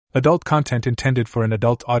Adult content intended for an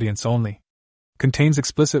adult audience only. Contains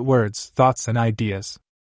explicit words, thoughts, and ideas.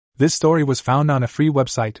 This story was found on a free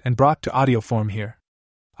website and brought to audio form here.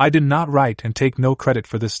 I did not write and take no credit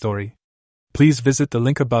for this story. Please visit the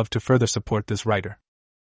link above to further support this writer.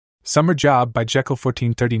 Summer Job by Jekyll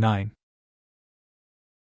 1439.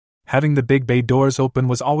 Having the big bay doors open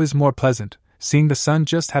was always more pleasant. Seeing the sun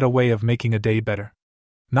just had a way of making a day better.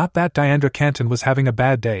 Not that Diandra Canton was having a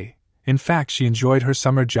bad day. In fact, she enjoyed her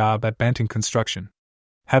summer job at Banting Construction.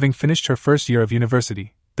 Having finished her first year of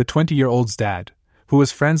university, the 20-year-old's dad, who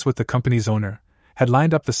was friends with the company's owner, had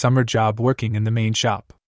lined up the summer job working in the main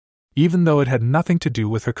shop. Even though it had nothing to do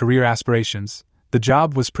with her career aspirations, the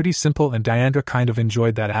job was pretty simple and Diandra kind of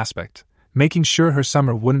enjoyed that aspect, making sure her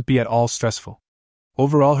summer wouldn't be at all stressful.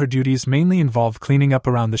 Overall, her duties mainly involved cleaning up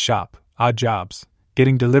around the shop, odd jobs,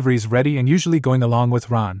 getting deliveries ready, and usually going along with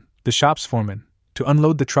Ron, the shop's foreman, to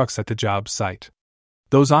unload the trucks at the job site.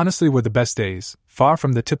 Those honestly were the best days. Far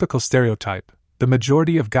from the typical stereotype, the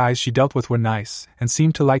majority of guys she dealt with were nice and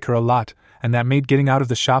seemed to like her a lot, and that made getting out of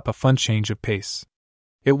the shop a fun change of pace.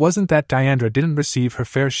 It wasn't that Diandra didn't receive her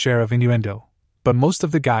fair share of innuendo, but most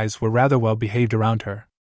of the guys were rather well behaved around her.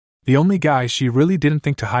 The only guy she really didn't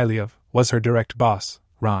think too highly of was her direct boss,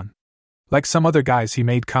 Ron. Like some other guys, he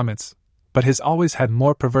made comments, but his always had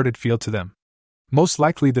more perverted feel to them. Most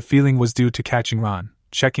likely the feeling was due to catching Ron,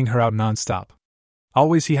 checking her out nonstop.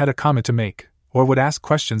 Always he had a comment to make, or would ask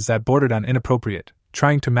questions that bordered on inappropriate,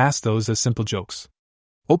 trying to mask those as simple jokes.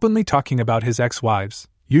 Openly talking about his ex-wives,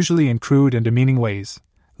 usually in crude and demeaning ways,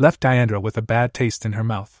 left Diandra with a bad taste in her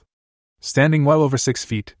mouth. Standing well over 6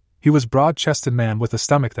 feet, he was a broad-chested man with a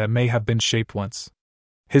stomach that may have been shaped once.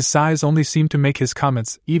 His size only seemed to make his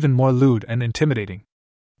comments even more lewd and intimidating.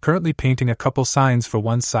 Currently painting a couple signs for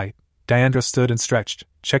one site, Diandra stood and stretched,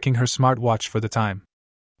 checking her smartwatch for the time.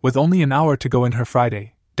 With only an hour to go in her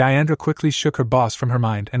Friday, Diandra quickly shook her boss from her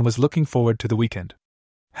mind and was looking forward to the weekend.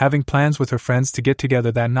 Having plans with her friends to get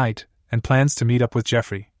together that night, and plans to meet up with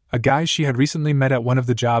Jeffrey, a guy she had recently met at one of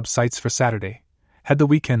the job sites for Saturday, had the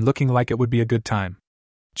weekend looking like it would be a good time.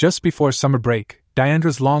 Just before summer break,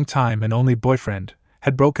 Diandra's long-time and only boyfriend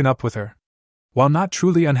had broken up with her. While not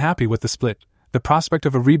truly unhappy with the split, the prospect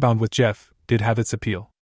of a rebound with Jeff did have its appeal.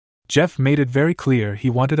 Jeff made it very clear he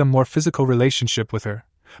wanted a more physical relationship with her,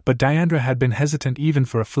 but Diandra had been hesitant even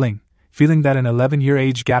for a fling, feeling that an 11-year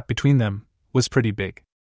age gap between them was pretty big.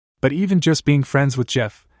 But even just being friends with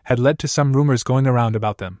Jeff had led to some rumors going around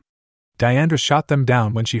about them. Diandra shot them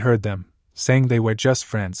down when she heard them, saying they were just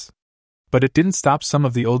friends. But it didn't stop some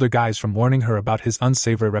of the older guys from warning her about his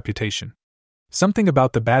unsavory reputation. Something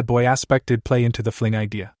about the bad boy aspect did play into the fling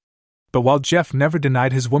idea. But while Jeff never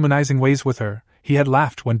denied his womanizing ways with her, he had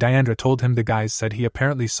laughed when Diandra told him the guys said he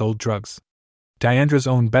apparently sold drugs. Diandra's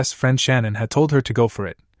own best friend Shannon had told her to go for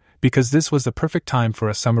it, because this was the perfect time for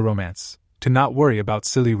a summer romance, to not worry about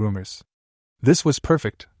silly rumors. This was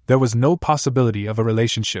perfect, there was no possibility of a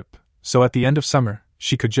relationship, so at the end of summer,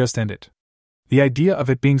 she could just end it. The idea of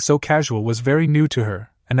it being so casual was very new to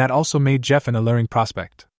her, and that also made Jeff an alluring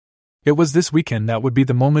prospect. It was this weekend that would be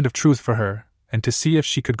the moment of truth for her, and to see if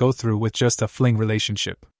she could go through with just a fling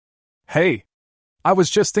relationship. "Hey! I was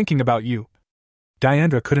just thinking about you."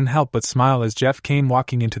 Diandra couldn't help but smile as Jeff came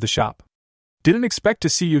walking into the shop. "Didn't expect to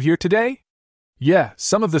see you here today?" "Yeah,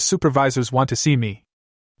 some of the supervisors want to see me."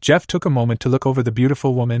 Jeff took a moment to look over the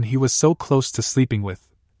beautiful woman he was so close to sleeping with,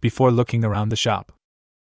 before looking around the shop.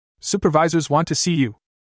 "Supervisors want to see you."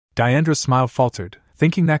 Diandra's smile faltered,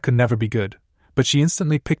 thinking that could never be good, but she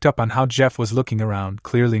instantly picked up on how Jeff was looking around,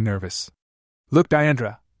 clearly nervous. "Look,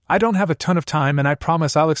 Diandra, I don't have a ton of time and I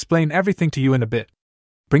promise I'll explain everything to you in a bit."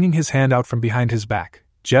 Bringing his hand out from behind his back,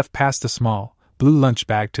 Jeff passed a small, blue lunch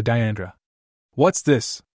bag to Diandra. "What's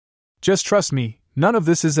this?" "Just trust me, none of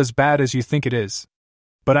this is as bad as you think it is.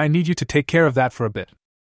 But I need you to take care of that for a bit."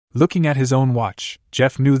 Looking at his own watch,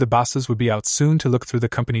 Jeff knew the bosses would be out soon to look through the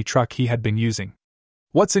company truck he had been using.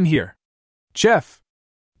 "What's in here?" "Jeff!"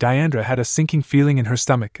 Diandra had a sinking feeling in her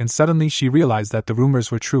stomach and suddenly she realized that the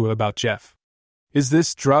rumors were true about Jeff. "Is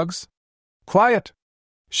this drugs?" "Quiet!"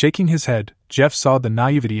 Shaking his head, Jeff saw the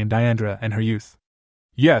naivety in Diandra and her youth.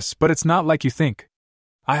 "Yes, but it's not like you think.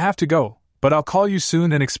 I have to go, but I'll call you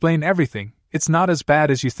soon and explain everything. It's not as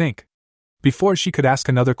bad as you think." Before she could ask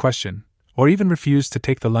another question, or even refuse to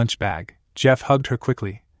take the lunch bag, Jeff hugged her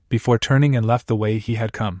quickly, before turning and left the way he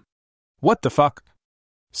had come. "What the fuck?"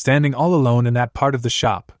 Standing all alone in that part of the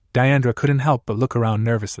shop, Diandra couldn't help but look around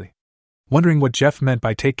nervously. Wondering what Jeff meant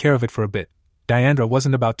by take care of it for a bit, Diandra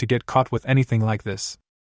wasn't about to get caught with anything like this.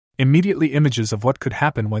 Immediately images of what could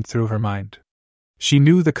happen went through her mind. She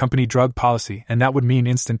knew the company drug policy and that would mean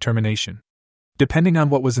instant termination. depending on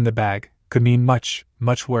what was in the bag, could mean much,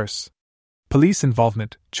 much worse. Police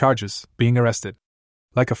involvement, charges, being arrested.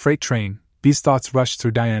 Like a freight train, these thoughts rushed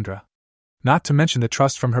through Diandra. Not to mention the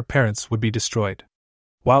trust from her parents would be destroyed.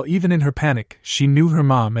 While even in her panic, she knew her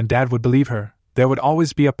mom and dad would believe her, there would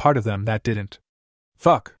always be a part of them that didn't.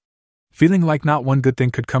 Fuck. Feeling like not one good thing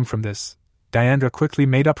could come from this, Diandra quickly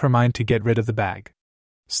made up her mind to get rid of the bag.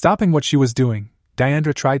 Stopping what she was doing,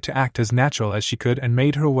 Diandra tried to act as natural as she could and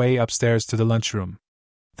made her way upstairs to the lunchroom.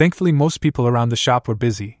 Thankfully most people around the shop were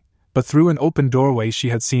busy, but through an open doorway she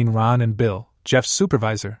had seen Ron and Bill, Jeff's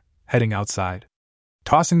supervisor, heading outside.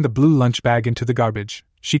 Tossing the blue lunch bag into the garbage,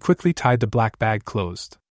 she quickly tied the black bag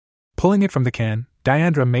closed. Pulling it from the can,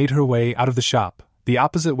 Diandra made her way out of the shop, the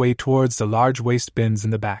opposite way towards the large waste bins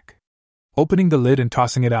in the back. Opening the lid and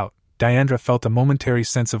tossing it out, Diandra felt a momentary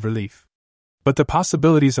sense of relief. But the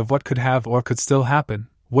possibilities of what could have or could still happen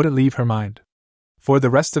wouldn't leave her mind. For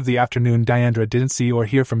the rest of the afternoon Diandra didn't see or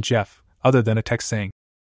hear from Jeff, other than a text saying,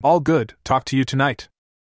 "All good, talk to you tonight."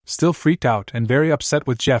 Still freaked out and very upset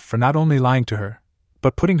with Jeff for not only lying to her,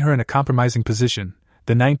 but putting her in a compromising position,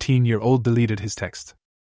 the 19-year-old deleted his text.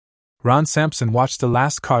 Ron Sampson watched the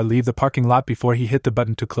last car leave the parking lot before he hit the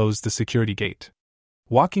button to close the security gate.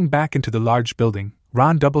 Walking back into the large building,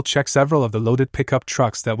 Ron double-checked several of the loaded pickup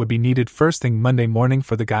trucks that would be needed first thing Monday morning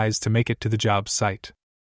for the guys to make it to the job site.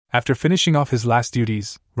 After finishing off his last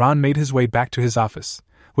duties, Ron made his way back to his office,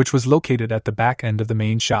 which was located at the back end of the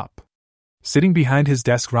main shop. Sitting behind his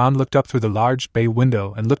desk, Ron looked up through the large bay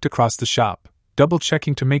window and looked across the shop,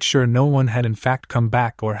 double-checking to make sure no one had in fact come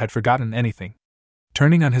back or had forgotten anything.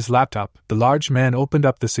 Turning on his laptop, the large man opened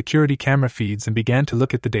up the security camera feeds and began to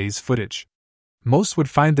look at the day's footage. Most would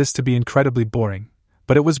find this to be incredibly boring,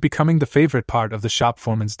 but it was becoming the favorite part of the shop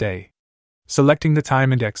foreman's day. Selecting the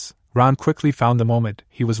time index, Ron quickly found the moment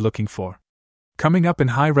he was looking for. Coming up in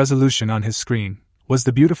high resolution on his screen was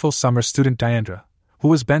the beautiful summer student Diandra, who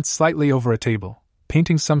was bent slightly over a table,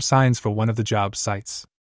 painting some signs for one of the job sites.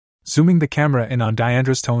 Zooming the camera in on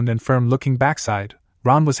Diandra's toned and firm-looking backside,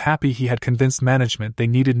 Ron was happy he had convinced management they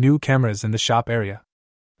needed new cameras in the shop area.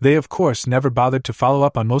 They of course never bothered to follow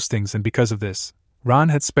up on most things, and because of this, Ron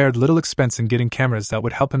had spared little expense in getting cameras that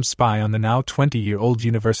would help him spy on the now 20-year-old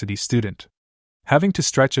university student. Having to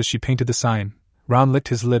stretch as she painted the sign, Ron licked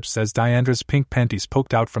his lips as Diandra's pink panties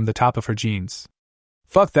poked out from the top of her jeans.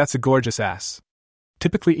 Fuck, that's a gorgeous ass.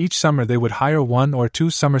 Typically each summer they would hire 1 or 2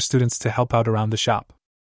 summer students to help out around the shop.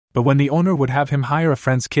 But when the owner would have him hire a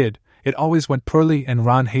friend's kid, it always went poorly and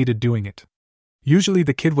Ron hated doing it. Usually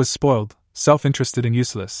the kid was spoiled, self-interested and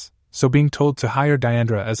useless, so being told to hire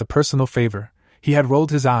Diandra as a personal favor, he had rolled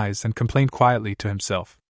his eyes and complained quietly to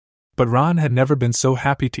himself. But Ron had never been so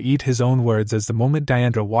happy to eat his own words as the moment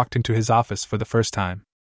Diandra walked into his office for the first time.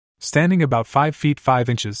 Standing about 5 feet 5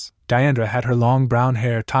 inches, Diandra had her long brown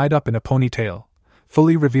hair tied up in a ponytail,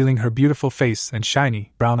 fully revealing her beautiful face and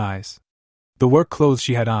shiny, brown eyes. The work clothes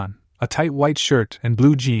she had on, a tight white shirt and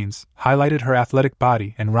blue jeans, highlighted her athletic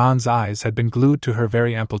body, and Ron's eyes had been glued to her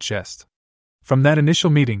very ample chest. From that initial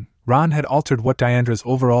meeting, Ron had altered what Diandra's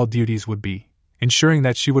overall duties would be, ensuring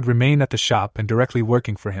that she would remain at the shop and directly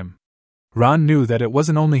working for him. Ron knew that it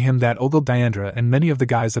wasn't only him that ogled Diandra, and many of the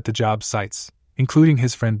guys at the job sites, including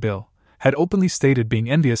his friend Bill, had openly stated being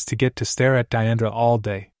envious to get to stare at Diandra all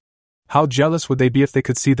day. How jealous would they be if they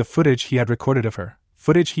could see the footage he had recorded of her,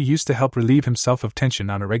 footage he used to help relieve himself of tension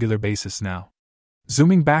on a regular basis now.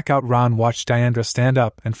 Zooming back out, Ron watched Diandra stand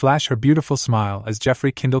up and flash her beautiful smile as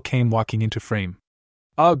Jeffrey Kindle came walking into frame.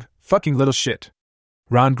 Ugh, fucking little shit.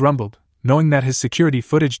 Ron grumbled, knowing that his security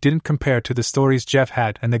footage didn't compare to the stories Jeff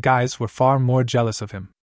had, and the guys were far more jealous of him.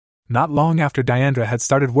 Not long after Diandra had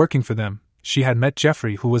started working for them, she had met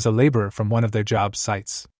Jeffrey, who was a laborer from one of their job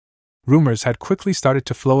sites. Rumors had quickly started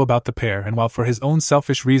to flow about the pair, and while for his own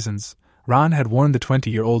selfish reasons, Ron had warned the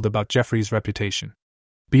 20-year-old about Jeffrey's reputation.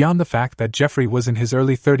 Beyond the fact that Jeffrey was in his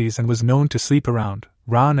early 30s and was known to sleep around,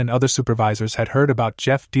 Ron and other supervisors had heard about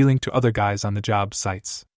Jeff dealing to other guys on the job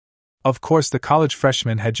sites. Of course, the college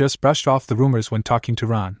freshman had just brushed off the rumors when talking to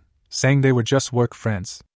Ron, saying they were just work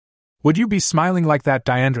friends. Would you be smiling like that,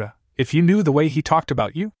 Diandra, if you knew the way he talked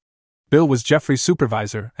about you? Bill was Jeffrey's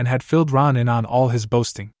supervisor and had filled Ron in on all his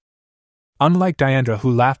boasting. Unlike Diandra,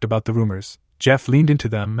 who laughed about the rumors, Jeff leaned into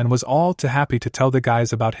them and was all too happy to tell the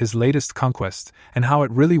guys about his latest conquest and how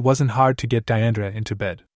it really wasn't hard to get Diandra into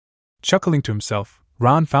bed. Chuckling to himself,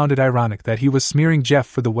 Ron found it ironic that he was smearing Jeff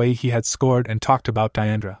for the way he had scored and talked about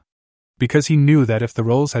Diandra. Because he knew that if the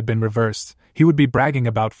roles had been reversed, he would be bragging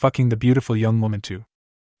about fucking the beautiful young woman too.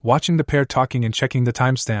 Watching the pair talking and checking the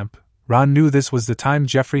timestamp, Ron knew this was the time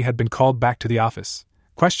Jeffrey had been called back to the office.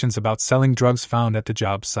 Questions about selling drugs found at the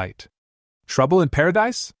job site. Trouble in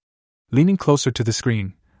paradise? Leaning closer to the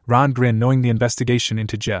screen, Ron grinned, knowing the investigation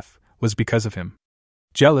into Jeff was because of him.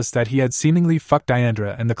 Jealous that he had seemingly fucked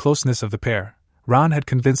Diandra and the closeness of the pair, Ron had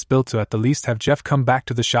convinced Bill to at the least have Jeff come back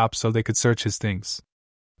to the shop so they could search his things.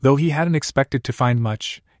 Though he hadn't expected to find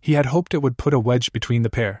much, he had hoped it would put a wedge between the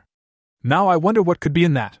pair. Now I wonder what could be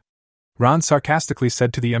in that, Ron sarcastically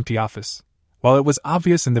said to the empty office, while it was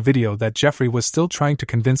obvious in the video that Jeffrey was still trying to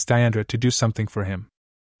convince Diandra to do something for him.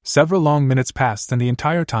 Several long minutes passed, and the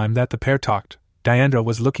entire time that the pair talked, Diandra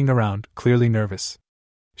was looking around, clearly nervous.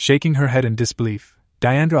 Shaking her head in disbelief,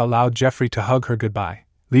 Diandra allowed Jeffrey to hug her goodbye,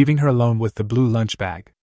 leaving her alone with the blue lunch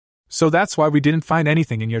bag. So that's why we didn't find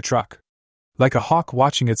anything in your truck. Like a hawk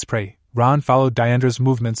watching its prey, Ron followed Diandra's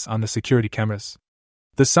movements on the security cameras.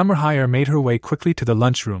 The summer hire made her way quickly to the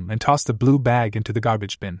lunchroom and tossed the blue bag into the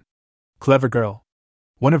garbage bin. Clever girl.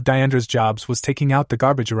 One of Diandra's jobs was taking out the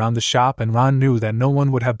garbage around the shop, and Ron knew that no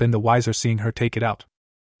one would have been the wiser seeing her take it out.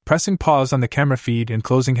 Pressing pause on the camera feed and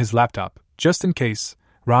closing his laptop, just in case,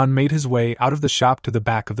 Ron made his way out of the shop to the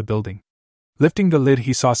back of the building. Lifting the lid,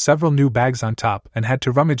 he saw several new bags on top and had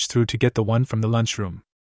to rummage through to get the one from the lunchroom.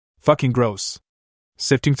 Fucking gross.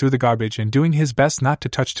 Sifting through the garbage and doing his best not to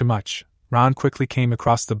touch too much, Ron quickly came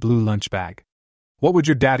across the blue lunch bag. What would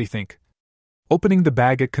your daddy think? Opening the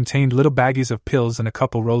bag, it contained little baggies of pills and a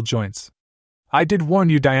couple rolled joints. I did warn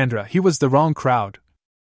you, Diandra, he was the wrong crowd.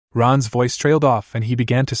 Ron's voice trailed off and he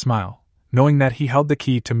began to smile, knowing that he held the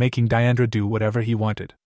key to making Diandra do whatever he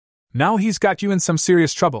wanted. Now he's got you in some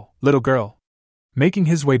serious trouble, little girl. Making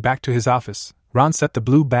his way back to his office, Ron set the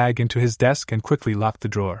blue bag into his desk and quickly locked the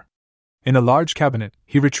drawer. In a large cabinet,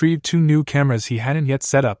 he retrieved 2 new cameras he hadn't yet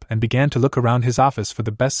set up and began to look around his office for the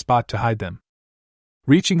best spot to hide them.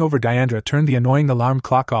 Reaching over, Diandra turned the annoying alarm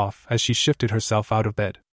clock off as she shifted herself out of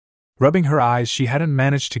bed. Rubbing her eyes, she hadn't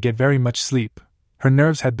managed to get very much sleep. Her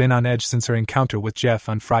nerves had been on edge since her encounter with Jeff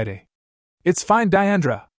on Friday. It's fine,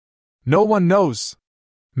 Diandra. No one knows.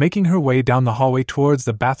 Making her way down the hallway towards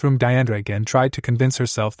the bathroom, Diandra again tried to convince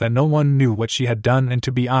herself that no one knew what she had done, and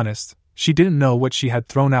to be honest, she didn't know what she had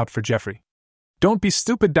thrown out for Jeffrey. Don't be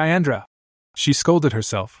stupid, Diandra, she scolded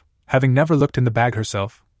herself. Having never looked in the bag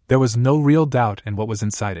herself, there was no real doubt in what was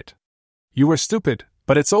inside it. You were stupid,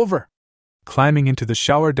 but it's over. Climbing into the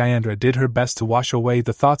shower, Diandra did her best to wash away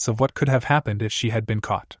the thoughts of what could have happened if she had been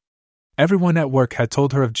caught. Everyone at work had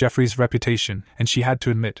told her of Jeffrey's reputation, and she had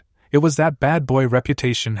to admit, it was that bad boy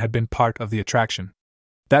reputation had been part of the attraction.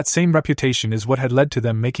 That same reputation is what had led to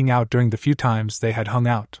them making out during the few times they had hung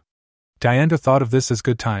out. Diandra thought of this as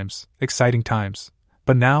good times, exciting times,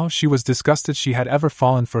 but now she was disgusted she had ever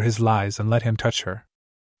fallen for his lies and let him touch her.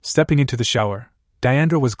 Stepping into the shower,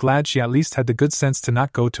 Diandra was glad she at least had the good sense to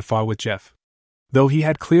not go too far with Jeff. Though he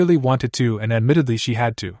had clearly wanted to, and admittedly she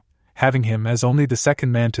had to, having him as only the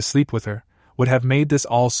second man to sleep with her would have made this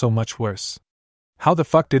all so much worse. How the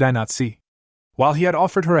fuck did I not see? While he had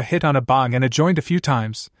offered her a hit on a bong and a joint a few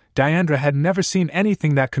times, Diandra had never seen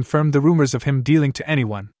anything that confirmed the rumors of him dealing to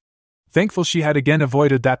anyone. Thankful she had again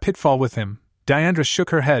avoided that pitfall with him, Diandra shook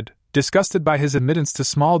her head, disgusted by his admittance to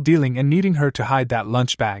small dealing and needing her to hide that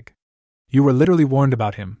lunch bag. You were literally warned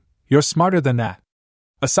about him. You're smarter than that.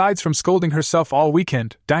 Aside from scolding herself all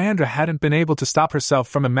weekend, Diandra hadn't been able to stop herself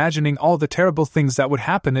from imagining all the terrible things that would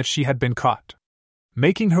happen if she had been caught.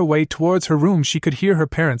 Making her way towards her room, she could hear her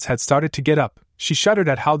parents had started to get up. She shuddered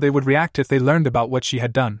at how they would react if they learned about what she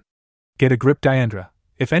had done. Get a grip, Diandra.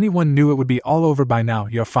 If anyone knew, it would be all over by now.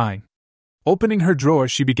 You're fine. Opening her drawer,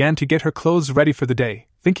 she began to get her clothes ready for the day,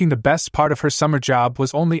 thinking the best part of her summer job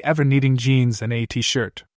was only ever needing jeans and a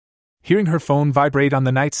t-shirt. Hearing her phone vibrate on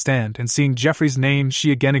the nightstand and seeing Jeffrey's name,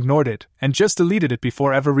 she again ignored it and just deleted it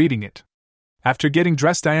before ever reading it. After getting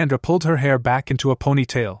dressed, Diandra pulled her hair back into a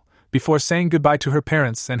ponytail before saying goodbye to her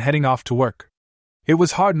parents and heading off to work. It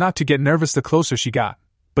was hard not to get nervous the closer she got,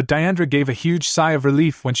 but Diandra gave a huge sigh of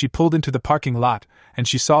relief when she pulled into the parking lot and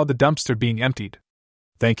she saw the dumpster being emptied.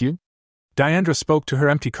 Thank you? Diandra spoke to her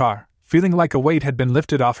empty car, feeling like a weight had been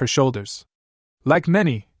lifted off her shoulders. Like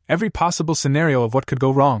many, every possible scenario of what could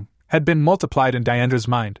go wrong had been multiplied in Diandra's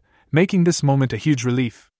mind, making this moment a huge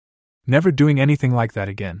relief. Never doing anything like that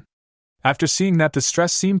again. After seeing that, the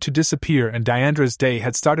stress seemed to disappear and Diandra's day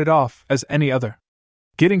had started off as any other.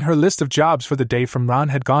 Getting her list of jobs for the day from Ron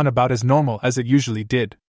had gone about as normal as it usually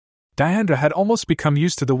did. Diandra had almost become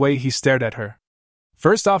used to the way he stared at her.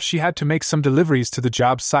 First off, she had to make some deliveries to the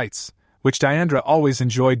job sites, which Diandra always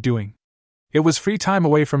enjoyed doing. It was free time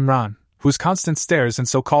away from Ron, whose constant stares and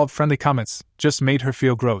so-called friendly comments just made her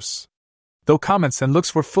feel gross. Though comments and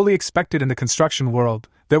looks were fully expected in the construction world,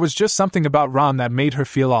 there was just something about Ron that made her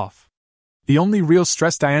feel off. The only real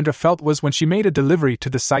stress Diandra felt was when she made a delivery to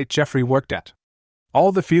the site Jeffrey worked at.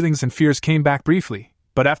 All the feelings and fears came back briefly,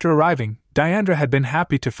 but after arriving, Diandra had been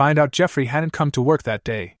happy to find out Jeffrey hadn't come to work that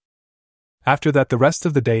day. After that, the rest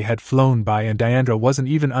of the day had flown by, and Diandra wasn't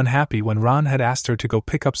even unhappy when Ron had asked her to go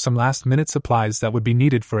pick up some last-minute supplies that would be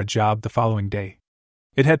needed for a job the following day.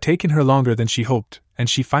 It had taken her longer than she hoped, and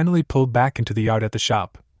she finally pulled back into the yard at the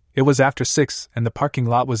shop. It was after 6, and the parking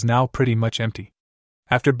lot was now pretty much empty.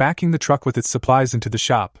 After backing the truck with its supplies into the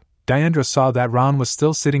shop, Diandra saw that Ron was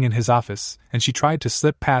still sitting in his office, and she tried to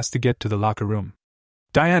slip past to get to the locker room.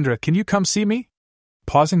 "Diandra, can you come see me?"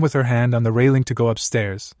 Pausing with her hand on the railing to go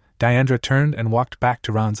upstairs, Diandra turned and walked back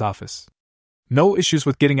to Ron's office. "No issues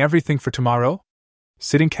with getting everything for tomorrow?"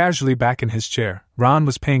 Sitting casually back in his chair, Ron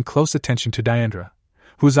was paying close attention to Diandra,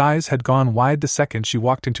 whose eyes had gone wide the second she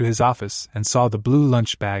walked into his office and saw the blue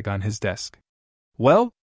lunch bag on his desk.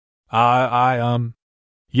 "Well?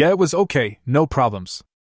 Yeah, it was okay, no problems."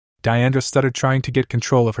 Diandra stuttered, trying to get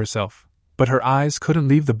control of herself, but her eyes couldn't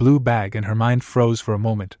leave the blue bag and her mind froze for a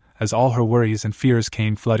moment as all her worries and fears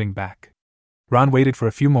came flooding back. Ron waited for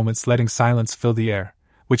a few moments, letting silence fill the air,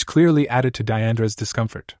 which clearly added to Diandra's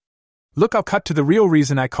discomfort. "Look, I'll cut to the real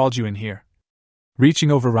reason I called you in here."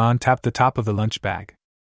 Reaching over, Ron tapped the top of the lunch bag.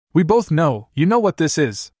 "We both know, you know what this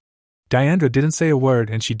is." Diandra didn't say a word,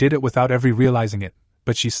 and she did it without ever realizing it,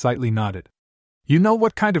 but she slightly nodded. "You know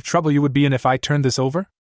what kind of trouble you would be in if I turned this over?"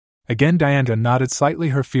 Again Diandra nodded slightly,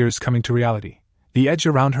 her fears coming to reality, the edge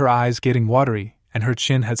around her eyes getting watery, and her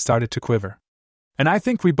chin had started to quiver. "And I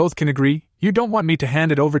think we both can agree, you don't want me to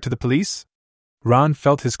hand it over to the police?" Ron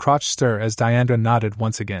felt his crotch stir as Diandra nodded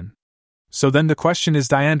once again. "So then the question is,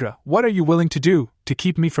 Diandra, what are you willing to do to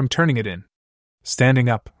keep me from turning it in?" Standing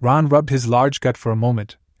up, Ron rubbed his large gut for a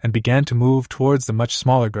moment and began to move towards the much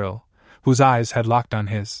smaller girl, whose eyes had locked on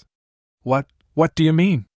his. What do you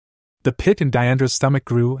mean?" The pit in Diandra's stomach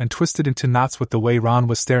grew and twisted into knots with the way Ron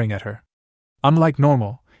was staring at her. Unlike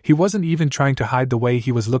normal, he wasn't even trying to hide the way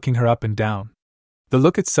he was looking her up and down. The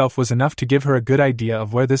look itself was enough to give her a good idea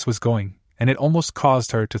of where this was going, and it almost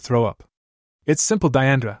caused her to throw up. "It's simple,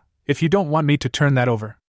 Diandra, if you don't want me to turn that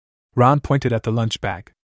over." Ron pointed at the lunch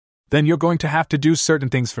bag. "Then you're going to have to do certain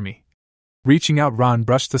things for me." Reaching out, Ron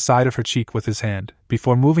brushed the side of her cheek with his hand,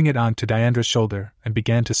 before moving it on to Diandra's shoulder and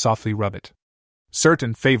began to softly rub it.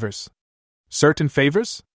 "Certain favors." "Certain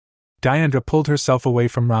favors?" Diandra pulled herself away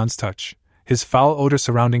from Ron's touch, his foul odor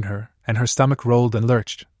surrounding her, and her stomach rolled and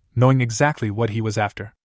lurched, knowing exactly what he was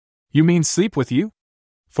after. "You mean sleep with you?"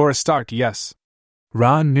 "For a start, yes."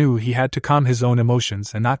 Ron knew he had to calm his own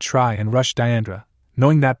emotions and not try and rush Diandra,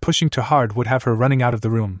 knowing that pushing too hard would have her running out of the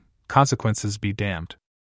room, consequences be damned.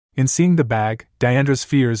 In seeing the bag, Diandra's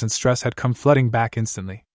fears and stress had come flooding back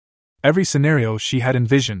instantly. Every scenario she had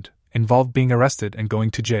envisioned involved being arrested and going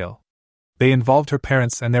to jail. They involved her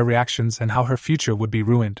parents and their reactions and how her future would be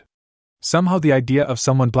ruined. Somehow the idea of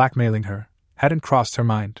someone blackmailing her hadn't crossed her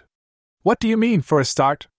mind. "What do you mean, for a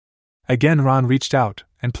start?" Again Ron reached out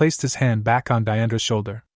and placed his hand back on Diandra's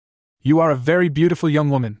shoulder. "You are a very beautiful young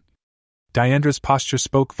woman." Diandra's posture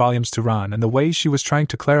spoke volumes to Ron, and the way she was trying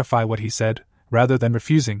to clarify what he said, rather than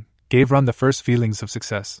refusing, gave Ron the first feelings of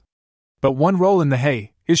success. "But one roll in the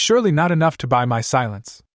hay is surely not enough to buy my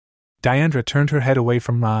silence." Diandra turned her head away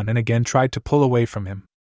from Ron and again tried to pull away from him.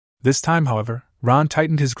 This time, however, Ron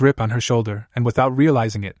tightened his grip on her shoulder and, without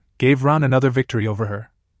realizing it, gave Ron another victory over her,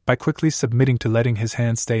 by quickly submitting to letting his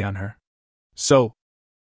hand stay on her. "So,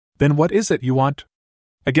 then what is it you want?"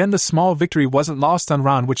 Again the small victory wasn't lost on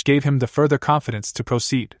Ron, which gave him the further confidence to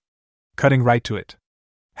proceed. Cutting right to it.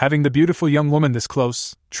 Having the beautiful young woman this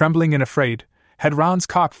close, trembling and afraid, had Ron's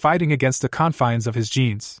cock fighting against the confines of his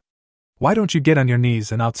jeans. "Why don't you get on your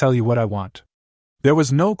knees and I'll tell you what I want?" There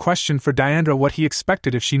was no question for Diandra what he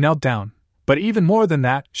expected if she knelt down, but even more than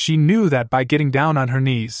that, she knew that by getting down on her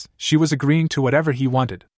knees, she was agreeing to whatever he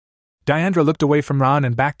wanted. Diandra looked away from Ron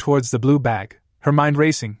and back towards the blue bag, her mind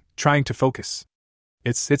racing, trying to focus.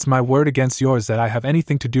 It's my word against yours that I have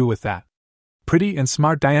anything to do with that." "Pretty and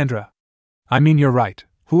smart, Diandra. I mean, you're right,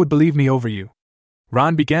 who would believe me over you?"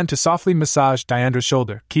 Ron began to softly massage Diandra's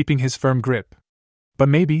shoulder, keeping his firm grip. "But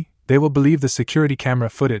maybe they will believe the security camera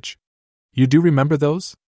footage. You do remember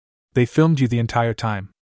those? They filmed you the entire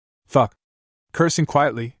time." "Fuck." Cursing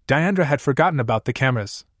quietly, Diandra had forgotten about the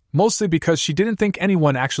cameras, mostly because she didn't think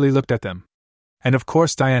anyone actually looked at them. "And of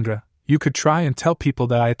course, Diandra, you could try and tell people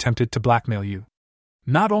that I attempted to blackmail you."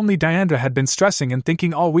 Not only Diandra had been stressing and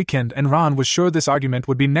thinking all weekend, and Ron was sure this argument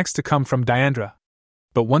would be next to come from Diandra.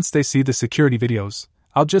 "But once they see the security videos,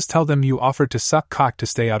 I'll just tell them you offered to suck cock to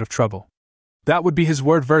stay out of trouble." That would be his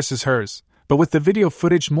word versus hers, but with the video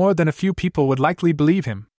footage more than a few people would likely believe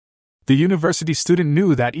him. The university student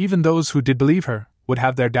knew that even those who did believe her would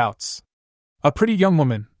have their doubts. A pretty young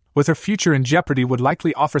woman, with her future in jeopardy, would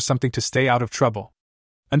likely offer something to stay out of trouble.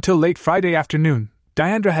 Until late Friday afternoon,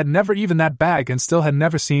 Diandra had never even that bag and still had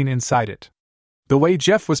never seen inside it. The way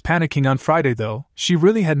Jeff was panicking on Friday, though, she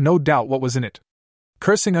really had no doubt what was in it.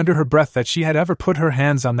 Cursing under her breath that she had ever put her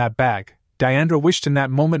hands on that bag, Diandra wished in that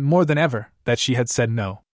moment more than ever that she had said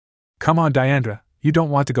no. Come on, Diandra, you don't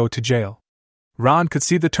want to go to jail. Ron could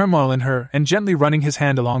see the turmoil in her and, gently running his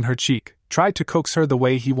hand along her cheek, tried to coax her the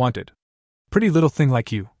way he wanted. Pretty little thing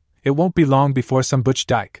like you, it won't be long before some butch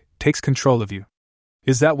dyke takes control of you.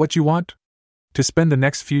 Is that what you want? To spend the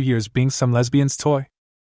next few years being some lesbian's toy?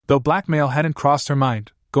 Though blackmail hadn't crossed her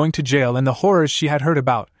mind, going to jail and the horrors she had heard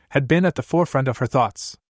about had been at the forefront of her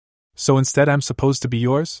thoughts. So instead I'm supposed to be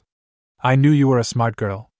yours? I knew you were a smart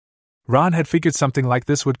girl. Ron had figured something like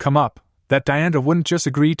this would come up, that Diandra wouldn't just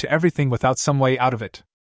agree to everything without some way out of it.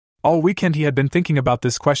 All weekend he had been thinking about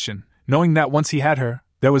this question, knowing that once he had her,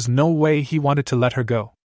 there was no way he wanted to let her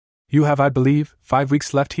go. You have, I believe, 5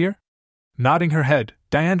 weeks left here? Nodding her head,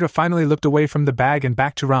 Diandra finally looked away from the bag and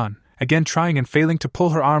back to Ron, again trying and failing to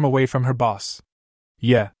pull her arm away from her boss.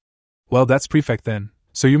 Yeah. Well, that's perfect then,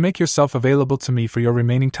 so you make yourself available to me for your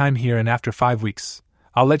remaining time here, and after 5 weeks,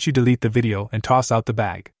 I'll let you delete the video and toss out the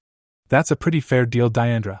bag. That's a pretty fair deal,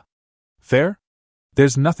 Diandra. Fair?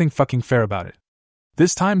 There's nothing fucking fair about it.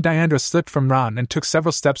 This time Diandra slipped from Ron and took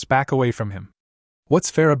several steps back away from him.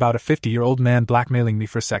 What's fair about a 50-year-old man blackmailing me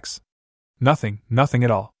for sex? Nothing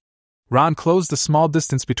at all. Ron closed the small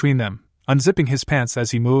distance between them, unzipping his pants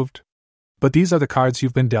as he moved. But these are the cards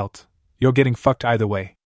you've been dealt. You're getting fucked either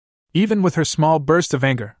way. Even with her small burst of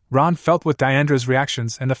anger, Ron felt with Diandra's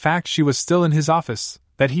reactions and the fact she was still in his office,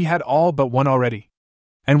 that he had all but won already.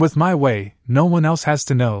 And with my way, no one else has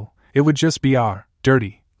to know, it would just be our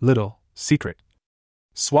dirty little secret.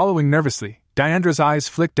 Swallowing nervously, Diandra's eyes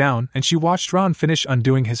flicked down and she watched Ron finish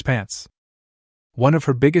undoing his pants. One of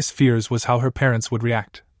her biggest fears was how her parents would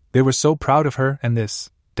react. They were so proud of her, and this,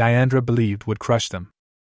 Diandra believed, would crush them.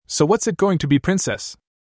 So what's it going to be, princess?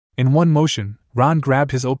 In one motion, Ron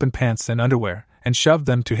grabbed his open pants and underwear and shoved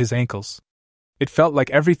them to his ankles. It felt like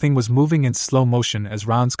everything was moving in slow motion as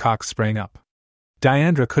Ron's cock sprang up.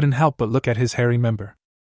 Diandra couldn't help but look at his hairy member.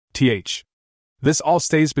 This all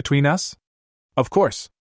stays between us? Of course.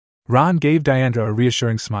 Ron gave Diandra a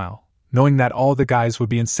reassuring smile, knowing that all the guys would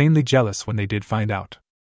be insanely jealous when they did find out.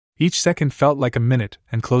 Each second felt like a minute,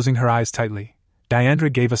 and closing her eyes tightly,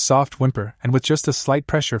 Diandra gave a soft whimper and, with just a slight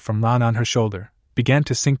pressure from Ron on her shoulder, began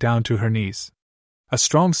to sink down to her knees. A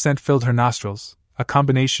strong scent filled her nostrils, a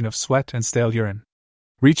combination of sweat and stale urine.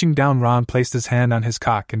 Reaching down, Ron placed his hand on his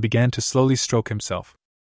cock and began to slowly stroke himself.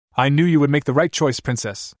 I knew you would make the right choice,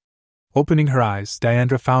 princess. Opening her eyes,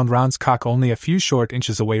 Diandra found Ron's cock only a few short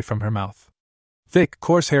inches away from her mouth. Thick,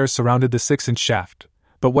 coarse hairs surrounded the 6-inch shaft,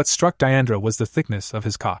 but what struck Diandra was the thickness of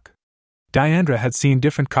his cock. Diandra had seen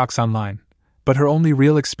different cocks online, but her only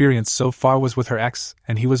real experience so far was with her ex,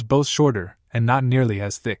 and he was both shorter and not nearly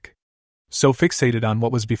as thick. So fixated on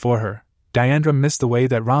what was before her, Diandra missed the way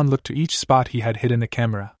that Ron looked to each spot he had hidden the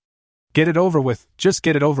camera. Get it over with, just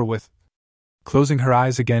get it over with. Closing her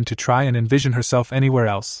eyes again to try and envision herself anywhere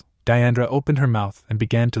else, Diandra opened her mouth and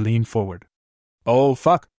began to lean forward. Oh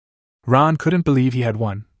fuck! Ron couldn't believe he had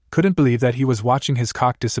won, couldn't believe that he was watching his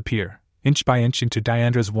cock disappear, inch by inch, into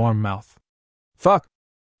Diandra's warm mouth. Fuck!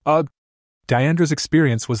 Ugh! Diandra's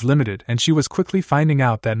experience was limited, and she was quickly finding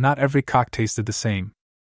out that not every cock tasted the same.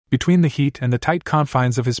 Between the heat and the tight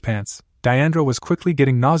confines of his pants, Diandra was quickly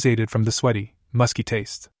getting nauseated from the sweaty, musky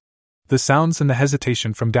taste. The sounds and the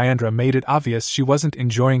hesitation from Diandra made it obvious she wasn't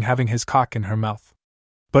enjoying having his cock in her mouth.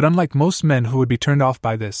 But unlike most men who would be turned off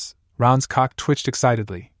by this, Ron's cock twitched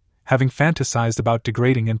excitedly, having fantasized about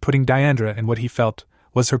degrading and putting Diandra in what he felt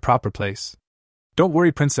was her proper place. Don't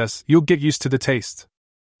worry, princess, you'll get used to the taste.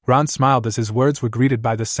 Ron smiled as his words were greeted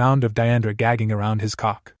by the sound of Diandra gagging around his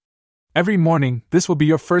cock. Every morning, this will be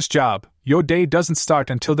your first job. Your day doesn't start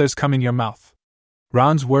until there's cum in your mouth.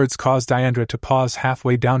 Ron's words caused Diandra to pause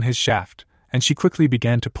halfway down his shaft, and she quickly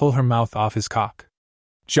began to pull her mouth off his cock.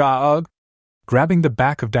 Ugh! Grabbing the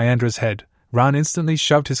back of Diandra's head, Ron instantly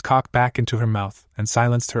shoved his cock back into her mouth and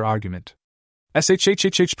silenced her argument.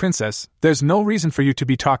 Princess, there's no reason for you to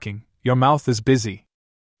be talking, your mouth is busy.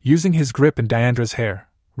 Using his grip in Diandra's hair,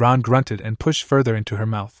 Ron grunted and pushed further into her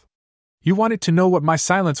mouth. You wanted to know what my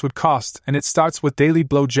silence would cost, and it starts with daily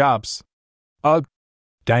blow jobs. Ugh!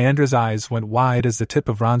 Diandra's eyes went wide as the tip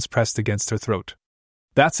of Ron's pressed against her throat.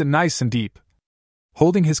 That's it, nice and deep.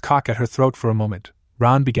 Holding his cock at her throat for a moment,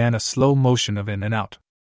 Ron began a slow motion of in and out.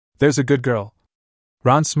 There's a good girl.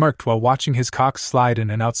 Ron smirked while watching his cock slide in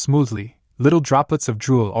and out smoothly, little droplets of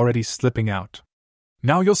drool already slipping out.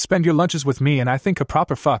 Now you'll spend your lunches with me, and I think a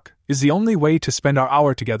proper fuck is the only way to spend our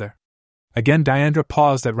hour together. Again Diandra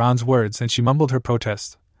paused at Ron's words and she mumbled her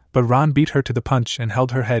protest, but Ron beat her to the punch and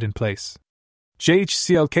held her head in place.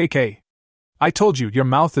 JHCLKK. I told you, your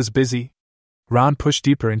mouth is busy. Ron pushed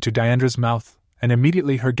deeper into Diandra's mouth, and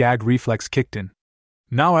immediately her gag reflex kicked in.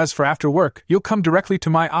 Now as for after work, you'll come directly to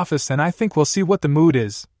my office and I think we'll see what the mood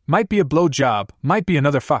is. Might be a blow job, might be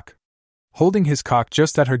another fuck. Holding his cock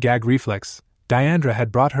just at her gag reflex, Diandra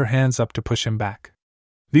had brought her hands up to push him back.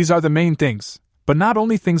 These are the main things, but not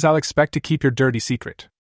only things I'll expect to keep your dirty secret.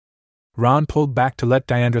 Ron pulled back to let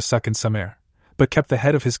Diandra suck in some air, but kept the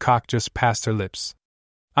head of his cock just past her lips.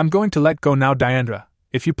 I'm going to let go now, Diandra.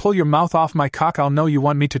 If you pull your mouth off my cock, I'll know you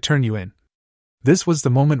want me to turn you in. This was the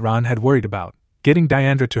moment Ron had worried about. Getting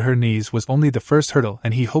Diandra to her knees was only the first hurdle,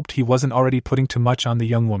 and he hoped he wasn't already putting too much on the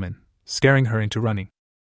young woman, scaring her into running.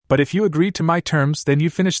 But if you agree to my terms, then you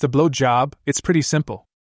finish the blow job. It's pretty simple.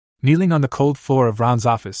 Kneeling on the cold floor of Ron's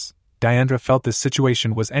office, Diandra felt this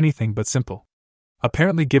situation was anything but simple.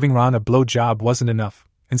 Apparently giving Ron a blow job wasn't enough.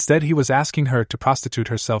 Instead, he was asking her to prostitute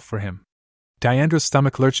herself for him. Diandra's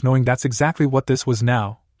stomach lurched, knowing that's exactly what this was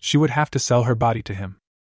now. She would have to sell her body to him.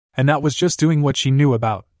 And that was just doing what she knew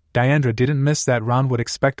about. Diandra didn't miss that Ron would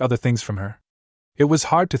expect other things from her. It was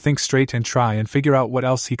hard to think straight and try and figure out what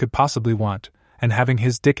else he could possibly want, and having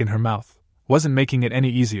his dick in her mouth wasn't making it any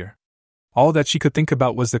easier. All that she could think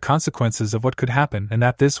about was the consequences of what could happen, and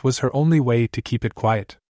that this was her only way to keep it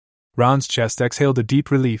quiet. Ron's chest exhaled a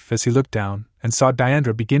deep relief as he looked down and saw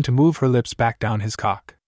Diandra begin to move her lips back down his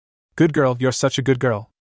cock. Good girl, you're such a good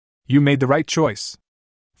girl. You made the right choice.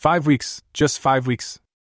 5 weeks, just 5 weeks.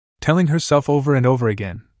 Telling herself over and over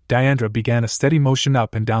again, Diandra began a steady motion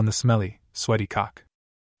up and down the smelly, sweaty cock.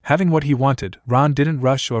 Having what he wanted, Ron didn't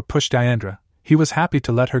rush or push Diandra. He was happy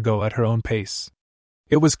to let her go at her own pace.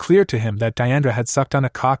 It was clear to him that Diandra had sucked on a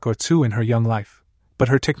cock or two in her young life, but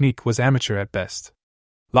her technique was amateur at best.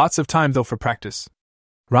 Lots of time though for practice,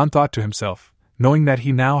 Ron thought to himself, knowing that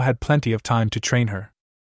he now had plenty of time to train her.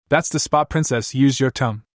 That's the spot, princess, use your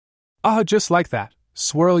tongue. Ah, just like that,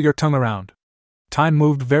 swirl your tongue around. Time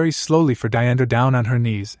moved very slowly for Diandra down on her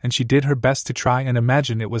knees, and she did her best to try and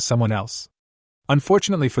imagine it was someone else.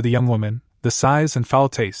 Unfortunately for the young woman, the size and foul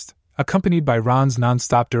taste, accompanied by Ron's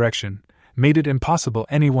non-stop direction, made it impossible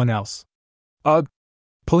anyone else. Ugh!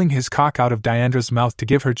 Pulling his cock out of Diandra's mouth to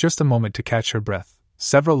give her just a moment to catch her breath,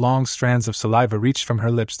 several long strands of saliva reached from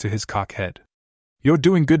her lips to his cock head. You're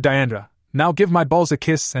doing good, Diandra. Now give my balls a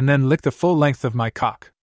kiss and then lick the full length of my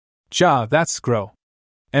cock. Ja, that's grow.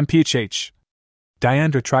 MPHH.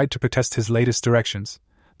 Diandra tried to protest his latest directions,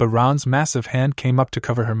 but Ron's massive hand came up to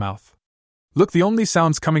cover her mouth. Look, the only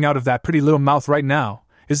sounds coming out of that pretty little mouth right now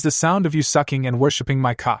is the sound of you sucking and worshipping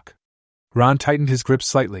my cock. Ron tightened his grip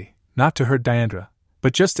slightly, not to hurt Diandra,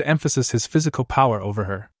 but just to emphasize his physical power over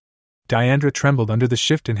her. Diandra trembled under the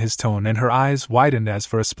shift in his tone, and her eyes widened as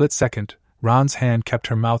for a split second, Ron's hand kept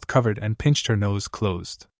her mouth covered and pinched her nose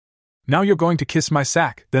closed. Now you're going to kiss my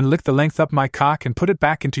sack, then lick the length up my cock and put it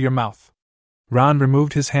back into your mouth. Ron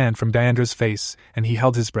removed his hand from Diandra's face, and he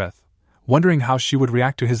held his breath, wondering how she would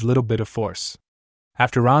react to his little bit of force.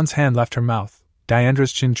 After Ron's hand left her mouth,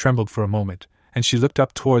 Diandra's chin trembled for a moment, and she looked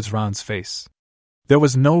up towards Ron's face. There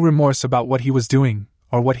was no remorse about what he was doing,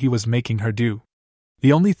 or what he was making her do.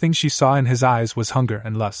 The only thing she saw in his eyes was hunger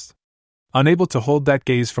and lust. Unable to hold that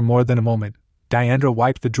gaze for more than a moment, Diandra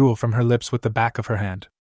wiped the drool from her lips with the back of her hand.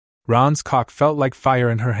 Ron's cock felt like fire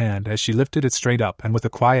in her hand as she lifted it straight up and with a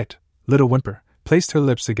quiet, little whimper, placed her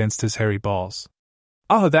lips against his hairy balls.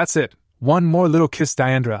 Ah, that's it. One more little kiss,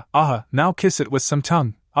 Diandra. Ah, now kiss it with some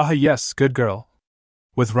tongue. Ah, yes, good girl.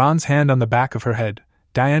 With Ron's hand on the back of her head,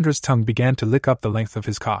 Diandra's tongue began to lick up the length of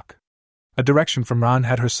his cock. A direction from Ron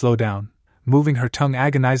had her slow down, moving her tongue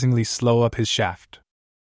agonizingly slow up his shaft.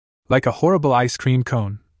 Like a horrible ice cream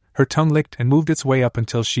cone, her tongue licked and moved its way up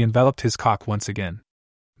until she enveloped his cock once again.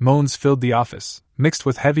 Moans filled the office, mixed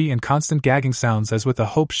with heavy and constant gagging sounds, as with a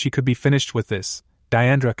hope she could be finished with this.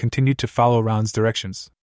 Diandra continued to follow Ron's directions.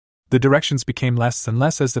 The directions became less and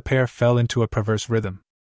less as the pair fell into a perverse rhythm.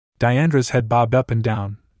 Diandra's head bobbed up and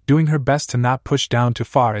down, doing her best to not push down too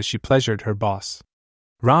far as she pleasured her boss.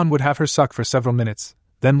 Ron would have her suck for several minutes,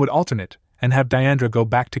 then would alternate, and have Diandra go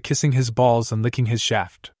back to kissing his balls and licking his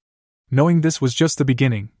shaft. Knowing this was just the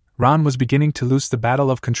beginning, Ron was beginning to lose the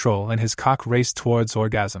battle of control and his cock raced towards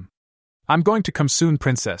orgasm. I'm going to come soon,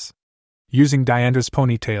 princess. Using Diandra's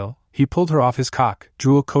ponytail, he pulled her off his cock,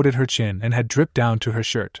 drool coated her chin and had dripped down to her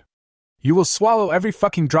shirt. You will swallow every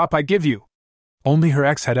fucking drop I give you. Only her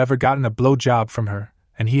ex had ever gotten a blow job from her,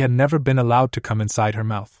 and he had never been allowed to come inside her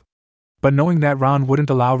mouth. But knowing that Ron wouldn't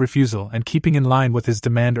allow refusal and keeping in line with his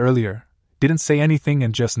demand earlier, didn't say anything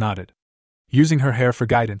and just nodded. Using her hair for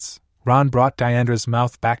guidance, Ron brought Diandra's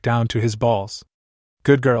mouth back down to his balls.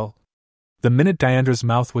 Good girl. The minute Diandra's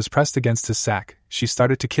mouth was pressed against his sack, she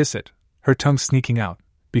started to kiss it, her tongue sneaking out,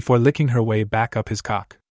 before licking her way back up his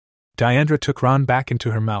cock. Diandra took Ron back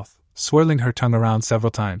into her mouth, swirling her tongue around several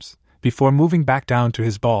times, before moving back down to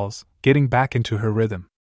his balls, getting back into her rhythm.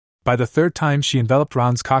 By the third time she enveloped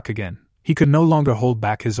Ron's cock again, he could no longer hold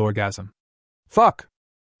back his orgasm. Fuck!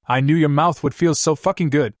 I knew your mouth would feel so fucking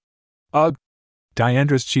good. Ugh!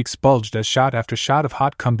 Diandra's cheeks bulged as shot after shot of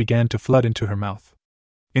hot cum began to flood into her mouth.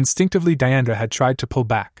 Instinctively Diandra had tried to pull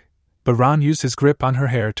back, but Ron used his grip on her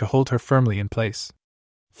hair to hold her firmly in place.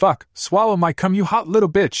 Fuck, swallow my cum, you hot little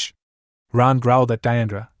bitch! Ron growled at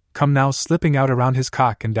Diandra, cum now slipping out around his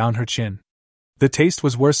cock and down her chin. The taste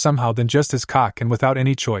was worse somehow than just his cock, and without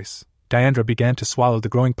any choice, Diandra began to swallow the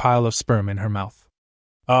growing pile of sperm in her mouth.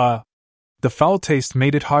 The foul taste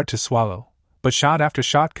made it hard to swallow, but shot after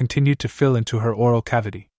shot continued to fill into her oral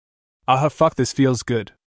cavity. Fuck, this feels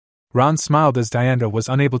good. Ron smiled as Diandra was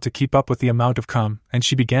unable to keep up with the amount of cum, and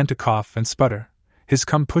she began to cough and sputter, his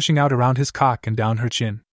cum pushing out around his cock and down her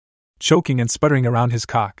chin. Choking and sputtering around his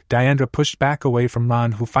cock, Diandra pushed back away from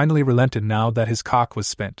Ron, who finally relented now that his cock was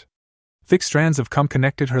spent. Thick strands of cum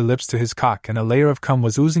connected her lips to his cock, and a layer of cum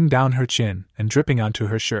was oozing down her chin and dripping onto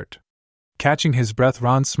her shirt. Catching his breath,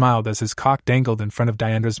 Ron smiled as his cock dangled in front of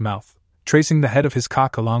Diandra's mouth, tracing the head of his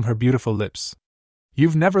cock along her beautiful lips.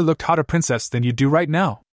 You've never looked hotter, princess, than you do right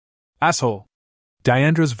now. Asshole.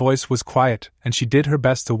 Diandra's voice was quiet, and she did her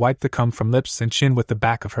best to wipe the cum from lips and chin with the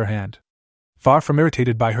back of her hand. Far from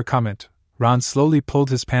irritated by her comment, Ron slowly pulled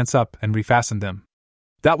his pants up and refastened them.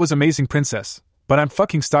 That was amazing, princess, but I'm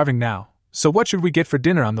fucking starving now, so what should we get for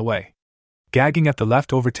dinner on the way? Gagging at the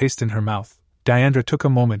leftover taste in her mouth, Diandra took a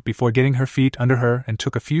moment before getting her feet under her and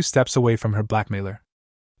took a few steps away from her blackmailer.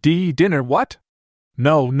 Dinner, what?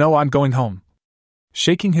 No, I'm going home.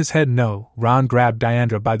 Shaking his head no, Ron grabbed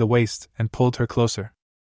Diandra by the waist and pulled her closer.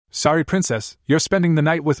 Sorry, princess, you're spending the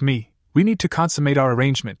night with me. We need to consummate our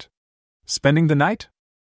arrangement. Spending the night?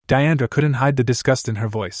 Diandra couldn't hide the disgust in her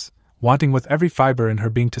voice, wanting with every fiber in her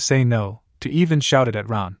being to say no, to even shout it at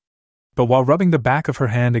Ron. But while rubbing the back of her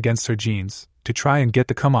hand against her jeans, to try and get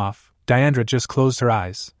the cum off, Diandra just closed her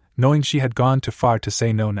eyes, knowing she had gone too far to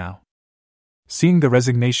say no now. Seeing the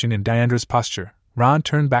resignation in Diandra's posture, Ron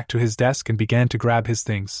turned back to his desk and began to grab his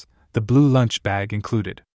things, the blue lunch bag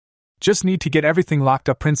included. Just need to get everything locked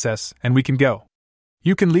up, princess, and we can go.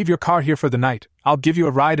 You can leave your car here for the night. I'll give you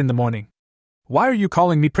a ride in the morning. Why are you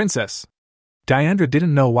calling me princess? Diandra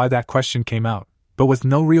didn't know why that question came out, but with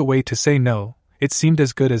no real way to say no, it seemed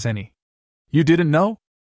as good as any. You didn't know?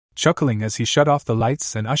 Chuckling as he shut off the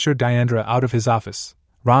lights and ushered Diandra out of his office,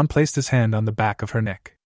 Ron placed his hand on the back of her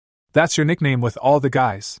neck. That's your nickname with all the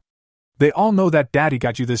guys. They all know that Daddy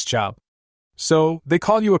got you this job. So, they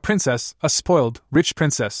call you a princess, a spoiled, rich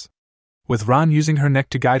princess. With Ron using her neck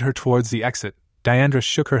to guide her towards the exit, Diandra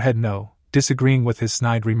shook her head no, disagreeing with his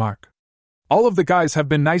snide remark. All of the guys have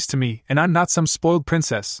been nice to me, and I'm not some spoiled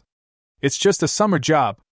princess. It's just a summer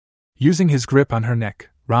job. Using his grip on her neck,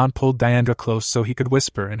 Ron pulled Diandra close so he could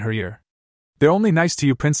whisper in her ear. They're only nice to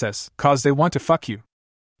you, princess, 'cause they want to fuck you.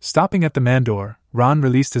 Stopping at the man door, Ron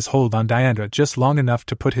released his hold on Diandra just long enough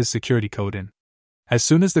to put his security code in. As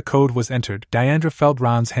soon as the code was entered, Diandra felt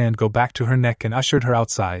Ron's hand go back to her neck and ushered her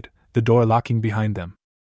outside, the door locking behind them.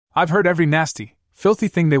 I've heard every nasty, filthy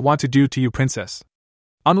thing they want to do to you, princess.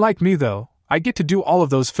 Unlike me, though, I get to do all of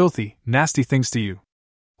those filthy, nasty things to you.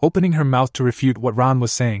 Opening her mouth to refute what Ron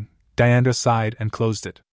was saying, Diandra sighed and closed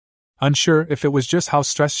it. Unsure if it was just how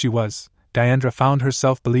stressed she was, Diandra found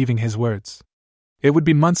herself believing his words. It would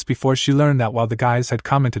be months before she learned that while the guys had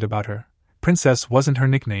commented about her, Princess wasn't her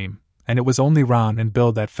nickname, and it was only Ron and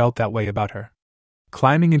Bill that felt that way about her.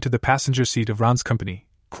 Climbing into the passenger seat of Ron's company,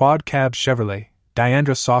 Quad Cab Chevrolet,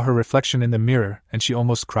 Diandra saw her reflection in the mirror and she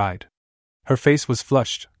almost cried. Her face was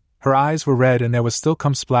flushed, her eyes were red, and there was still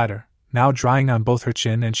cum splatter, now drying on both her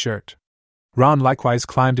chin and shirt. Ron likewise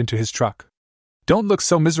climbed into his truck. Don't look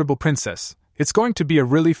so miserable, princess. It's going to be a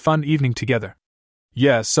really fun evening together.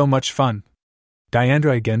 Yeah, so much fun.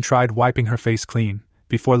 Diandra again tried wiping her face clean,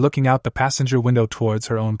 before looking out the passenger window towards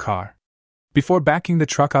her own car. Before backing the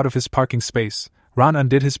truck out of his parking space, Ron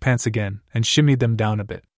undid his pants again and shimmied them down a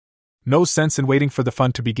bit. No sense in waiting for the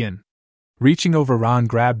fun to begin. Reaching over, Ron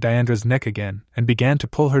grabbed Diandra's neck again and began to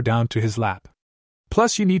pull her down to his lap.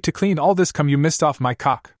 Plus, you need to clean all this cum you missed off my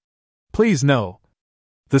cock. Please, no.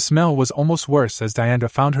 The smell was almost worse as Diandra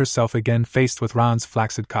found herself again faced with Ron's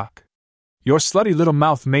flaccid cock. Your slutty little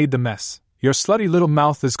mouth made the mess. Your slutty little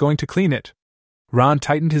mouth is going to clean it. Ron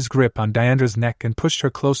tightened his grip on Diandra's neck and pushed her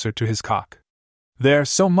closer to his cock. There,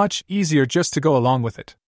 so much easier just to go along with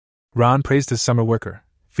it. Ron praised his summer worker,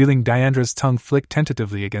 feeling Diandra's tongue flick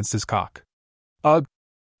tentatively against his cock. Ugh!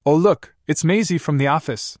 Oh look, it's Maisie from the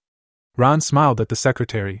office. Ron smiled at the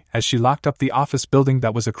secretary as she locked up the office building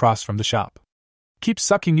that was across from the shop. Keep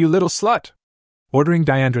sucking, you little slut! Ordering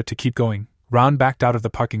Diandra to keep going, Ron backed out of the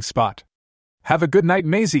parking spot. Have a good night,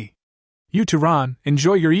 Maisie! You too, Ron,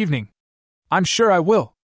 enjoy your evening. I'm sure I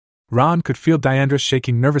will. Ron could feel Diandra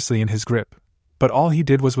shaking nervously in his grip, but all he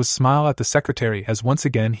did was smile at the secretary as once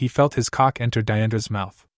again he felt his cock enter Diandra's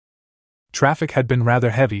mouth. Traffic had been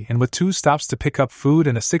rather heavy, and with 2 stops to pick up food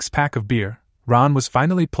and a 6-pack of beer, Ron was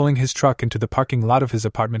finally pulling his truck into the parking lot of his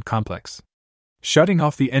apartment complex. Shutting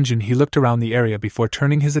off the engine, he looked around the area before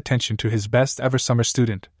turning his attention to his best ever summer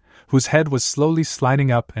student, whose head was slowly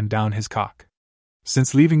sliding up and down his cock.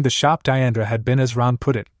 Since leaving the shop, Diandra had been, as Ron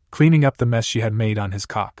put it, cleaning up the mess she had made on his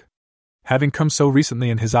cock. Having come so recently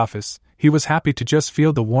in his office, he was happy to just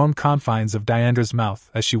feel the warm confines of Diandra's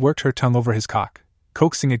mouth as she worked her tongue over his cock,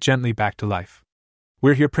 coaxing it gently back to life.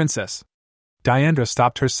 We're here, princess. Diandra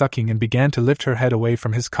stopped her sucking and began to lift her head away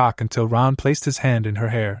from his cock until Ron placed his hand in her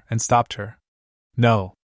hair and stopped her.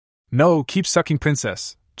 No. No, keep sucking,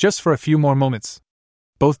 princess, just for a few more moments.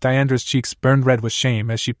 Both Diandra's cheeks burned red with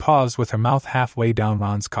shame as she paused with her mouth halfway down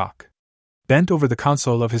Ron's cock. Bent over the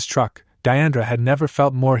console of his truck, Diandra had never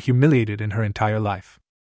felt more humiliated in her entire life.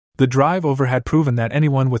 The drive over had proven that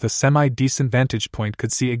anyone with a semi-decent vantage point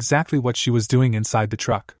could see exactly what she was doing inside the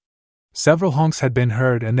truck. Several honks had been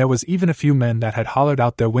heard, and there was even a few men that had hollered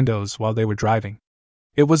out their windows while they were driving.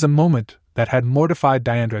 It was a moment that had mortified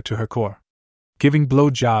Diandra to her core. Giving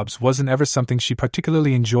blowjobs wasn't ever something she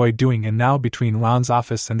particularly enjoyed doing, and now between Ron's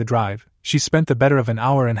office and the drive, she spent the better of an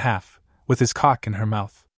hour and a half with his cock in her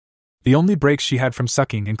mouth. The only break she had from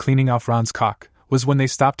sucking and cleaning off Ron's cock was when they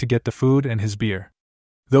stopped to get the food and his beer.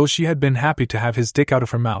 Though she had been happy to have his dick out of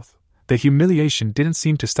her mouth, the humiliation didn't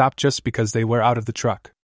seem to stop just because they were out of the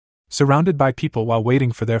truck. Surrounded by people while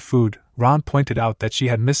waiting for their food, Ron pointed out that she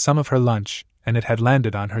had missed some of her lunch, and it had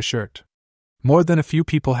landed on her shirt. More than a few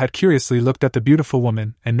people had curiously looked at the beautiful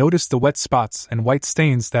woman and noticed the wet spots and white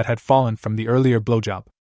stains that had fallen from the earlier blowjob.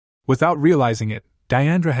 Without realizing it,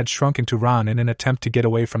 Diandra had shrunk into Ron in an attempt to get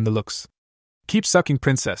away from the looks. Keep sucking,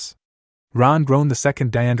 princess. Ron groaned the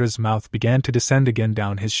second Diandra's mouth began to descend again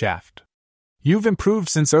down his shaft. You've improved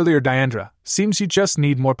since earlier, Diandra. Seems you just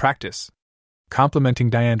need more practice. Complimenting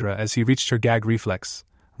Diandra as he reached her gag reflex,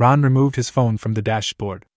 Ron removed his phone from the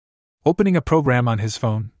dashboard. Opening a program on his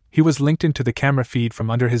phone, he was linked into the camera feed from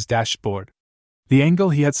under his dashboard. The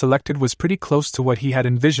angle he had selected was pretty close to what he had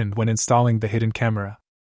envisioned when installing the hidden camera.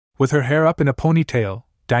 With her hair up in a ponytail,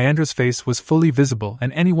 Diandra's face was fully visible,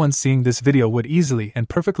 and anyone seeing this video would easily and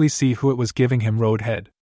perfectly see who it was giving him road head.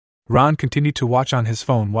 Ron continued to watch on his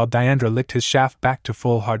phone while Diandra licked his shaft back to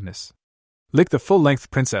full hardness. Lick the full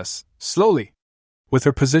length, princess, slowly. With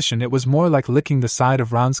her position, it was more like licking the side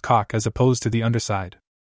of Ron's cock as opposed to the underside.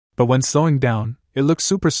 But when slowing down, it looked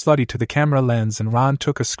super slutty to the camera lens, and Ron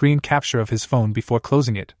took a screen capture of his phone before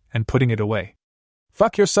closing it and putting it away.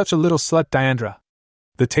 Fuck, you're such a little slut, Diandra.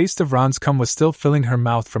 The taste of Ron's cum was still filling her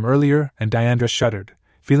mouth from earlier, and Diandra shuddered,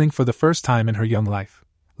 feeling for the first time in her young life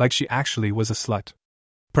like she actually was a slut.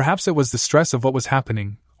 Perhaps it was the stress of what was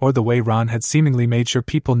happening, or the way Ron had seemingly made sure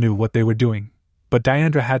people knew what they were doing, but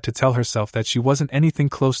Diandra had to tell herself that she wasn't anything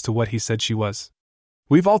close to what he said she was.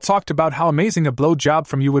 We've all talked about how amazing a blow job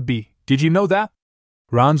from you would be. Did you know that?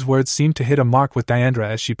 Ron's words seemed to hit a mark with Diandra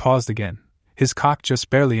as she paused again, his cock just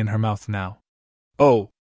barely in her mouth now. Oh,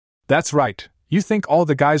 that's right. You think all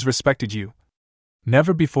the guys respected you.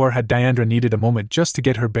 Never before had Diandra needed a moment just to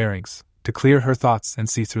get her bearings, to clear her thoughts and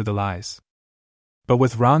see through the lies. But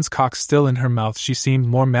with Ron's cock still in her mouth, she seemed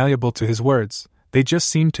more malleable to his words. They just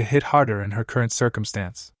seemed to hit harder in her current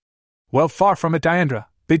circumstance. Well, far from it, Diandra.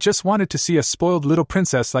 They just wanted to see a spoiled little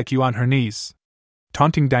princess like you on her knees.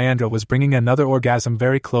 Taunting Diandra was bringing another orgasm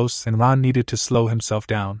very close, and Ron needed to slow himself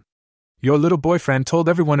down. Your little boyfriend told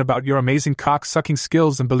everyone about your amazing cock-sucking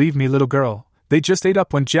skills, and believe me, little girl, they just ate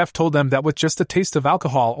up when Jeff told them that with just a taste of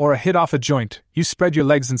alcohol or a hit off a joint, you spread your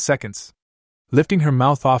legs in seconds. Lifting her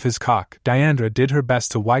mouth off his cock, Diandra did her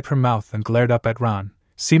best to wipe her mouth and glared up at Ron,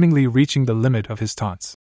 seemingly reaching the limit of his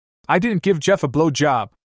taunts. I didn't give Jeff a blow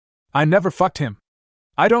job. I never fucked him.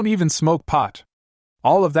 I don't even smoke pot.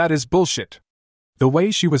 All of that is bullshit. The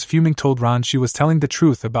way she was fuming told Ron she was telling the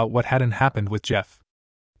truth about what hadn't happened with Jeff.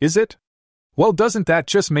 Is it? Well, doesn't that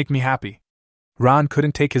just make me happy? Ron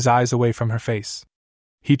couldn't take his eyes away from her face.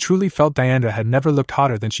 He truly felt Diandra had never looked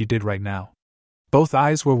hotter than she did right now. Both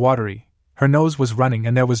eyes were watery, her nose was running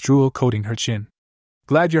and there was drool coating her chin.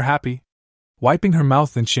 Glad you're happy? Wiping her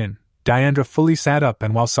mouth and chin, Diandra fully sat up,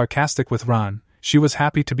 and while sarcastic with Ron, she was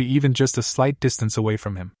happy to be even just a slight distance away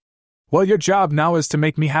from him. Well, your job now is to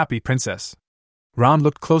make me happy, princess. Ron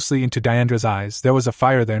looked closely into Diandra's eyes. There was a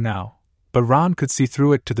fire there now, but Ron could see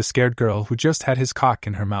through it to the scared girl who just had his cock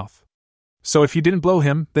in her mouth. So if you didn't blow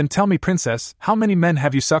him, then tell me, princess, how many men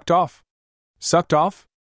have you sucked off? Sucked off?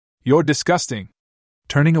 You're disgusting.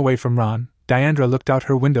 Turning away from Ron, Diandra looked out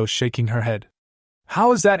her window, shaking her head.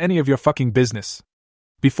 How is that any of your fucking business?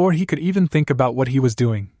 Before he could even think about what he was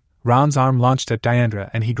doing, Ron's arm launched at Diandra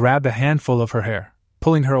and he grabbed a handful of her hair,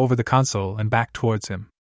 pulling her over the console and back towards him.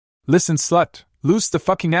 Listen, slut, lose the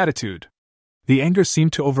fucking attitude. The anger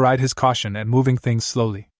seemed to override his caution at moving things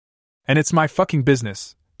slowly. And it's my fucking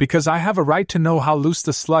business, because I have a right to know how loose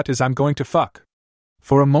the slut is I'm going to fuck.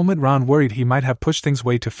 For a moment Ron worried he might have pushed things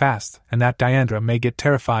way too fast and that Diandra may get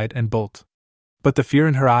terrified and bolt. But the fear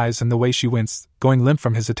in her eyes and the way she winced, going limp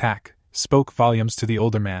from his attack, spoke volumes to the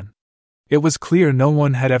older man. It was clear no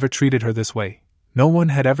one had ever treated her this way, no one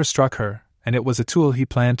had ever struck her, and it was a tool he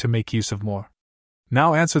planned to make use of more.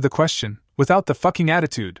 Now answer the question, without the fucking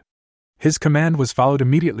attitude. His command was followed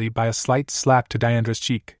immediately by a slight slap to Diandra's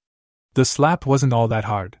cheek. The slap wasn't all that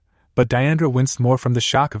hard, but Diandra winced more from the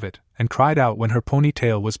shock of it, and cried out when her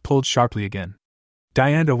ponytail was pulled sharply again.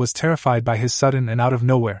 Diandra was terrified by his sudden and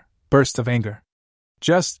out-of-nowhere burst of anger.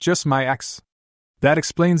 Just my ex. That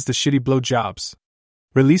explains the shitty blowjobs.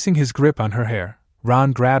 Releasing his grip on her hair,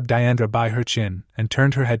 Ron grabbed Diandra by her chin and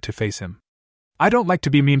turned her head to face him. I don't like to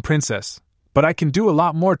be mean, princess, but I can do a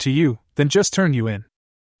lot more to you than just turn you in.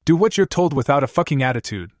 Do what you're told without a fucking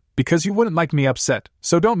attitude, because you wouldn't like me upset,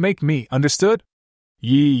 so don't make me, understood?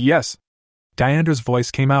 Yes. Diandra's voice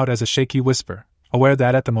came out as a shaky whisper, aware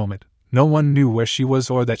that at the moment, no one knew where she was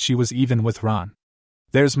or that she was even with Ron.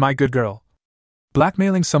 There's my good girl.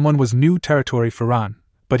 Blackmailing someone was new territory for Ron,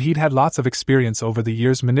 but he'd had lots of experience over the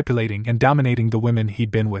years manipulating and dominating the women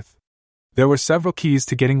he'd been with. There were several keys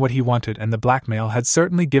to getting what he wanted, and the blackmail had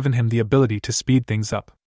certainly given him the ability to speed things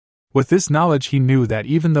up. With this knowledge he knew that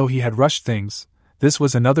even though he had rushed things, this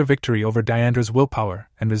was another victory over Diandra's willpower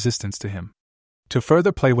and resistance to him. To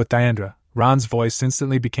further play with Diandra, Ron's voice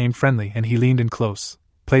instantly became friendly and he leaned in close,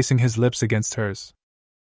 placing his lips against hers.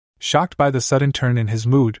 Shocked by the sudden turn in his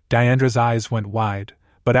mood, Diandra's eyes went wide,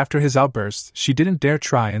 but after his outburst, she didn't dare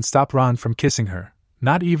try and stop Ron from kissing her,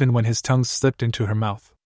 not even when his tongue slipped into her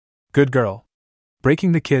mouth. Good girl.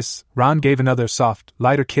 Breaking the kiss, Ron gave another soft,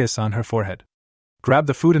 lighter kiss on her forehead. Grab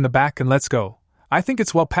the food in the back and let's go. I think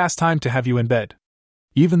it's well past time to have you in bed.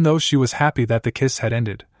 Even though she was happy that the kiss had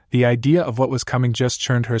ended, the idea of what was coming just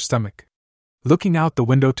churned her stomach. Looking out the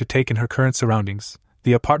window to take in her current surroundings,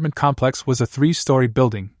 the apartment complex was a 3-story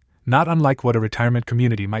building, not unlike what a retirement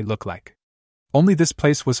community might look like. Only this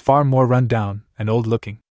place was far more run down and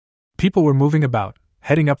old-looking. People were moving about,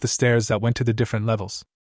 heading up the stairs that went to the different levels.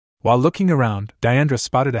 While looking around, Diandra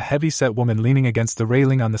spotted a heavy-set woman leaning against the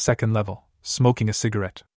railing on the second level, smoking a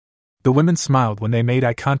cigarette. The women smiled when they made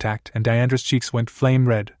eye contact and Diandra's cheeks went flame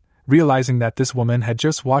red, realizing that this woman had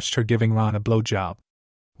just watched her giving Ron a blowjob.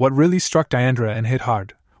 What really struck Diandra and hit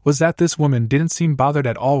hard was that this woman didn't seem bothered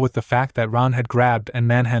at all with the fact that Ron had grabbed and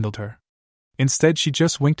manhandled her. Instead, she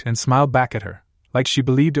just winked and smiled back at her, like she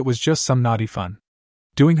believed it was just some naughty fun.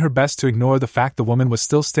 Doing her best to ignore the fact the woman was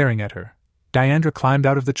still staring at her, Diandra climbed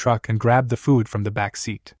out of the truck and grabbed the food from the back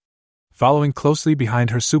seat. Following closely behind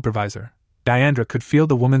her supervisor, Diandra could feel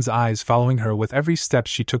the woman's eyes following her with every step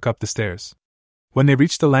she took up the stairs. When they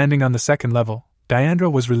reached the landing on the second level,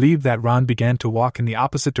 Diandra was relieved that Ron began to walk in the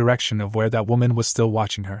opposite direction of where that woman was still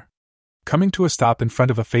watching her. Coming to a stop in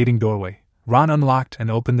front of a fading doorway, Ron unlocked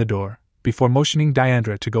and opened the door, before motioning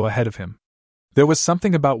Diandra to go ahead of him. There was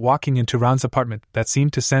something about walking into Ron's apartment that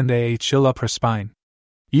seemed to send a chill up her spine.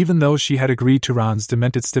 Even though she had agreed to Ron's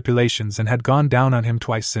demented stipulations and had gone down on him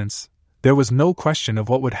twice since, there was no question of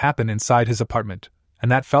what would happen inside his apartment,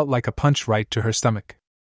 and that felt like a punch right to her stomach.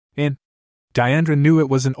 Diandra knew it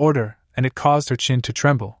was an order, and it caused her chin to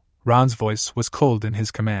tremble. Ron's voice was cold in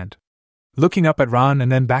his command. Looking up at Ron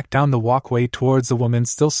and then back down the walkway towards the woman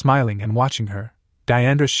still smiling and watching her,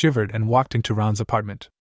 Diandra shivered and walked into Ron's apartment.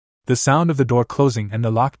 The sound of the door closing and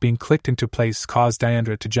the lock being clicked into place caused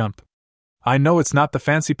Diandra to jump. I know it's not the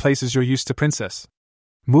fancy places you're used to, princess.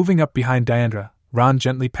 Moving up behind Diandra, Ron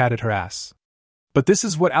gently patted her ass. But this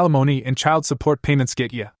is what alimony and child support payments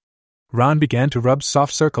get ya. Ron began to rub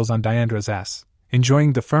soft circles on Diandra's ass,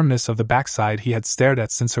 enjoying the firmness of the backside he had stared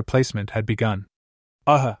at since her placement had begun.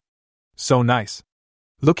 So nice.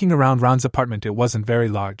 Looking around Ron's apartment, it wasn't very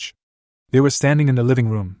large. They were standing in the living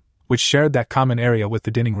room, which shared that common area with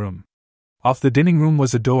the dining room. Off the dining room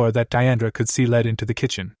was a door that Diandra could see led into the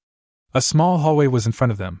kitchen. A small hallway was in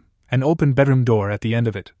front of them, an open bedroom door at the end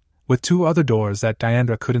of it, with two other doors that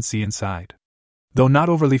Diandra couldn't see inside. Though not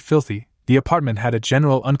overly filthy, the apartment had a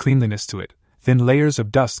general uncleanliness to it. Thin layers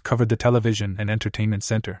of dust covered the television and entertainment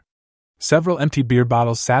center. Several empty beer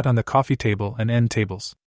bottles sat on the coffee table and end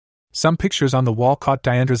tables. Some pictures on the wall caught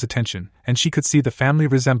Diandra's attention, and she could see the family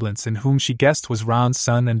resemblance in whom she guessed was Ron's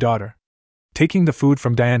son and daughter. Taking the food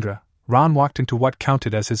from Diandra, Ron walked into what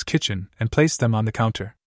counted as his kitchen and placed them on the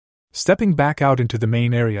counter. Stepping back out into the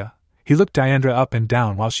main area, he looked Diandra up and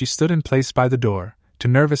down while she stood in place by the door, too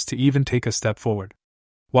nervous to even take a step forward.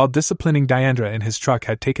 While disciplining Diandra in his truck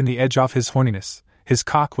had taken the edge off his horniness, his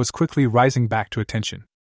cock was quickly rising back to attention.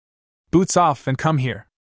 "Boots off and come here."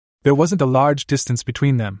 There wasn't a large distance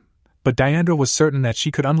between them, but Diandra was certain that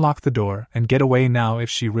she could unlock the door and get away now if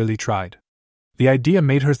she really tried. The idea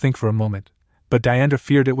made her think for a moment, but Diandra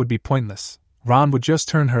feared it would be pointless. Ron would just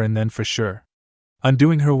turn her in then for sure.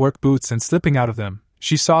 Undoing her work boots and slipping out of them,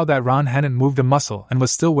 she saw that Ron hadn't moved a muscle and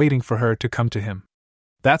was still waiting for her to come to him.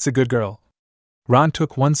 "That's a good girl." Ron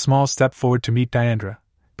took one small step forward to meet Diandra,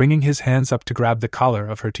 bringing his hands up to grab the collar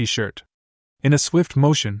of her t-shirt. In a swift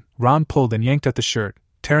motion, Ron pulled and yanked at the shirt,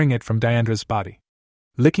 tearing it from Diandra's body.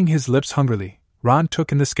 Licking his lips hungrily, Ron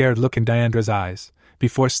took in the scared look in Diandra's eyes,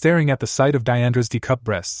 before staring at the sight of Diandra's decupped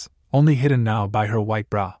breasts, only hidden now by her white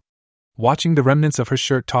bra. Watching the remnants of her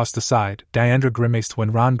shirt tossed aside, Diandra grimaced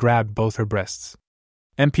when Ron grabbed both her breasts.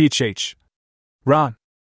 "MPHH. Ron.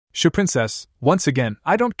 Sure, princess, once again,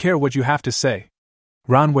 I don't care what you have to say."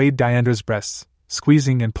 Ron weighed Diandra's breasts,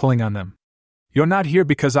 squeezing and pulling on them. "You're not here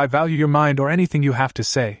because I value your mind or anything you have to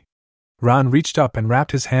say." Ron reached up and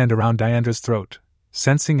wrapped his hand around Diandra's throat,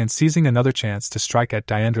 sensing and seizing another chance to strike at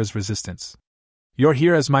Diandra's resistance. "You're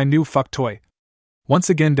here as my new fuck toy." Once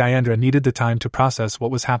again Diandra needed the time to process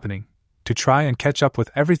what was happening, to try and catch up with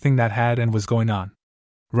everything that had and was going on.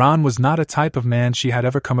 Ron was not a type of man she had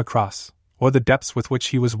ever come across, or the depths with which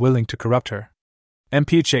he was willing to corrupt her.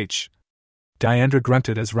 "MPHH. Diandra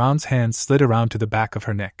grunted as Ron's hand slid around to the back of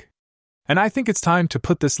her neck. "And I think it's time to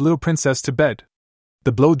put this little princess to bed."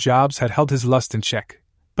 The blowjobs had held his lust in check,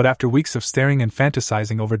 but after weeks of staring and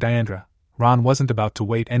fantasizing over Diandra, Ron wasn't about to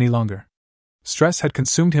wait any longer. Stress had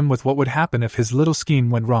consumed him with what would happen if his little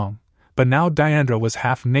scheme went wrong, but now Diandra was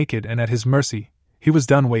half naked and at his mercy. He was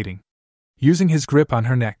done waiting. Using his grip on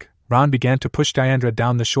her neck, Ron began to push Diandra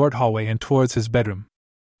down the short hallway and towards his bedroom.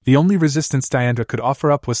 The only resistance Diandra could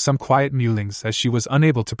offer up was some quiet mewlings as she was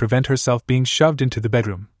unable to prevent herself being shoved into the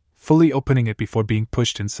bedroom, fully opening it before being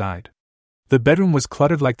pushed inside. The bedroom was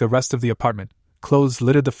cluttered like the rest of the apartment, clothes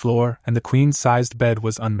littered the floor and the queen-sized bed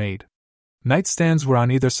was unmade. Nightstands were on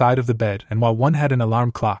either side of the bed, and while one had an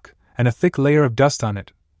alarm clock and a thick layer of dust on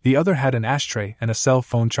it, the other had an ashtray and a cell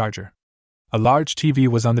phone charger. A large TV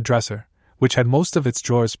was on the dresser, which had most of its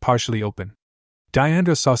drawers partially open.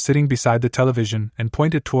 Diandra saw sitting beside the television and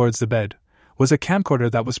pointed towards the bed was a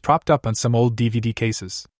camcorder that was propped up on some old DVD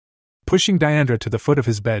cases. Pushing Diandra to the foot of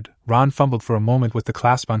his bed, Ron fumbled for a moment with the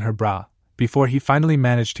clasp on her bra, before he finally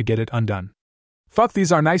managed to get it undone. "Fuck,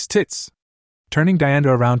 these are nice tits!" Turning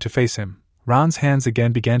Diandra around to face him, Ron's hands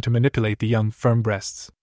again began to manipulate the young, firm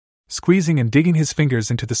breasts. Squeezing and digging his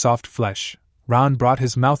fingers into the soft flesh, Ron brought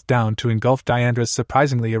his mouth down to engulf Diandra's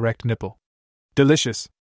surprisingly erect nipple. "Delicious!"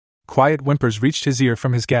 Quiet whimpers reached his ear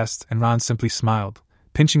from his guest, and Ron simply smiled,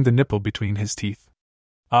 pinching the nipple between his teeth.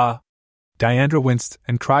 "Ah!" Diandra winced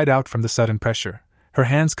and cried out from the sudden pressure, her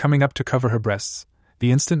hands coming up to cover her breasts,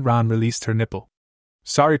 the instant Ron released her nipple.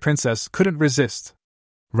 "Sorry, princess, couldn't resist."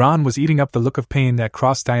 Ron was eating up the look of pain that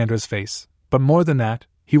crossed Diandra's face, but more than that,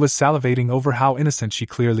 he was salivating over how innocent she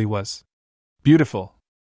clearly was. "Beautiful."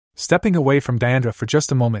 Stepping away from Diandra for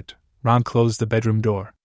just a moment, Ron closed the bedroom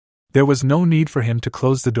door. There was no need for him to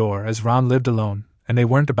close the door as Ron lived alone, and they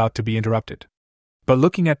weren't about to be interrupted. But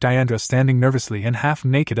looking at Diandra standing nervously and half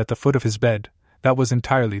naked at the foot of his bed, that was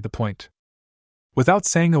entirely the point. Without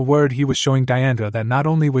saying a word, he was showing Diandra that not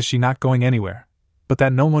only was she not going anywhere, but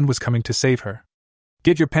that no one was coming to save her.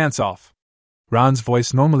 "Get your pants off." Ron's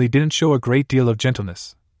voice normally didn't show a great deal of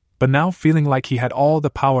gentleness, but now feeling like he had all the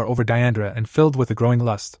power over Diandra and filled with a growing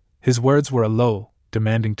lust, his words were a low,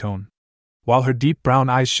 demanding tone. While her deep brown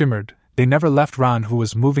eyes shimmered, they never left Ron, who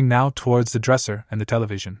was moving now towards the dresser and the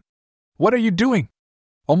television. "What are you doing?"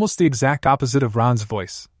 Almost the exact opposite of Ron's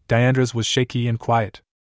voice, Diandra's was shaky and quiet.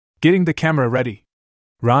 "Getting the camera ready."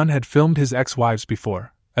 Ron had filmed his ex-wives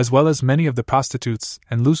before, as well as many of the prostitutes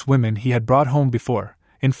and loose women he had brought home before.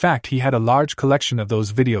 In fact, he had a large collection of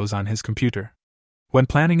those videos on his computer. When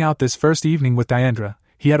planning out this first evening with Diandra,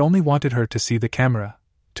 he had only wanted her to see the camera,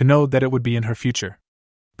 to know that it would be in her future.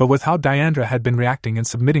 But with how Diandra had been reacting and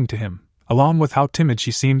submitting to him, along with how timid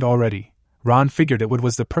she seemed already, Ron figured it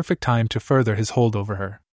was the perfect time to further his hold over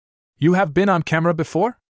her. You have been on camera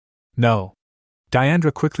before? No.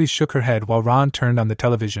 Diandra quickly shook her head while Ron turned on the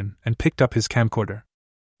television and picked up his camcorder.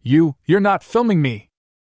 You're not filming me!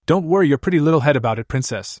 Don't worry your pretty little head about it,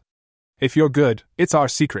 princess. If you're good, it's our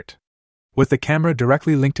secret. With the camera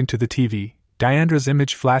directly linked into the TV, Diandra's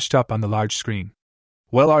image flashed up on the large screen.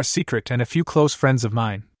 Well, our secret and a few close friends of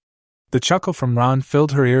mine. The chuckle from Ron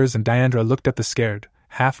filled her ears and Diandra looked at the scared,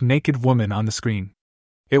 half-naked woman on the screen.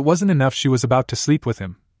 It wasn't enough she was about to sleep with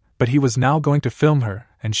him, but he was now going to film her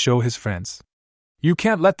and show his friends. You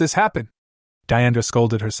can't let this happen! Diandra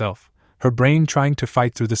scolded herself, her brain trying to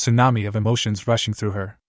fight through the tsunami of emotions rushing through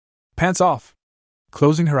her. Pants off!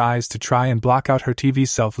 Closing her eyes to try and block out her TV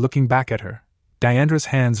self looking back at her, Diandra's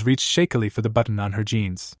hands reached shakily for the button on her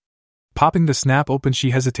jeans. Popping the snap open,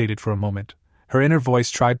 she hesitated for a moment. Her inner voice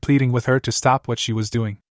tried pleading with her to stop what she was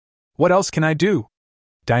doing. What else can I do?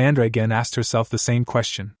 Diandra again asked herself the same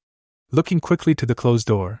question. Looking quickly to the closed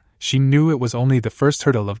door, she knew it was only the first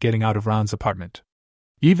hurdle of getting out of Ron's apartment.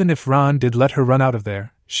 Even if Ron did let her run out of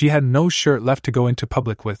there, she had no shirt left to go into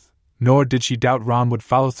public with, nor did she doubt Ron would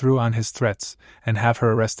follow through on his threats and have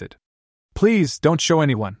her arrested. Please don't show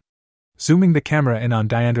anyone. Zooming the camera in on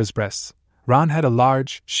Diandra's breasts, Ron had a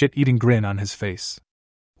large, shit-eating grin on his face.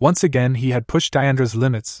 Once again he had pushed Diandra's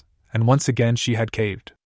limits, and once again she had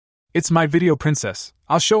caved. It's my video, princess.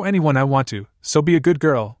 I'll show anyone I want to, so be a good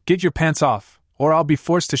girl, get your pants off, or I'll be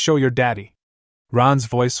forced to show your daddy. Ron's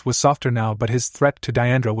voice was softer now, but his threat to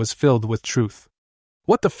Diandra was filled with truth.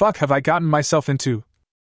 What the fuck have I gotten myself into?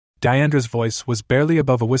 Diandra's voice was barely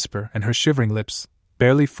above a whisper, and her shivering lips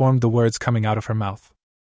barely formed the words coming out of her mouth.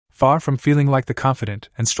 Far from feeling like the confident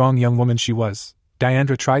and strong young woman she was,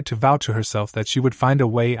 Diandra tried to vow to herself that she would find a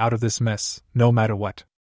way out of this mess, no matter what.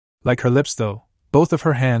 Like her lips, though, both of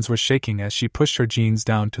her hands were shaking as she pushed her jeans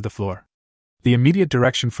down to the floor. The immediate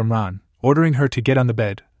direction from Ron, ordering her to get on the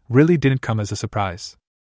bed, really didn't come as a surprise.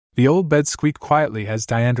 The old bed squeaked quietly as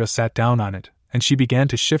Diandra sat down on it, and she began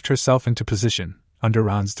to shift herself into position, under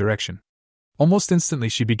Ron's direction. Almost instantly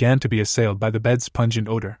she began to be assailed by the bed's pungent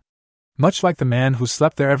odor. Much like the man who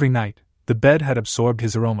slept there every night, the bed had absorbed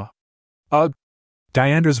his aroma. Ugh!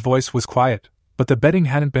 Diandra's voice was quiet, but the bedding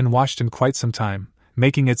hadn't been washed in quite some time,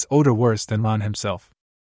 making its odor worse than Ron himself.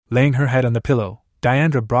 Laying her head on the pillow,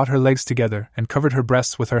 Diandra brought her legs together and covered her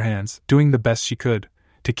breasts with her hands, doing the best she could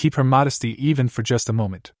to keep her modesty even for just a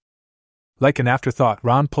moment. Like an afterthought,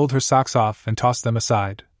 Ron pulled her socks off and tossed them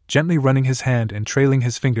aside, gently running his hand and trailing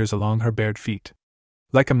his fingers along her bared feet.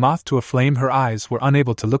 Like a moth to a flame, her eyes were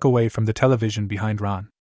unable to look away from the television behind Ron.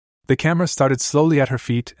 The camera started slowly at her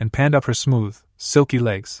feet and panned up her smooth, silky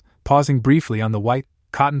legs, pausing briefly on the white,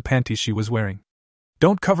 cotton panties she was wearing.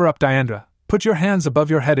 Don't cover up, Diandra. Put your hands above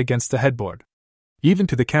your head against the headboard. Even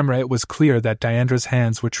to the camera it was clear that Diandra's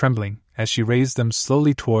hands were trembling as she raised them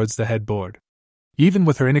slowly towards the headboard. Even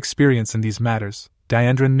with her inexperience in these matters,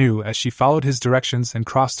 Diandra knew as she followed his directions and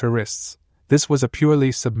crossed her wrists, this was a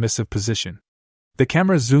purely submissive position. The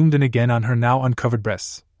camera zoomed in again on her now uncovered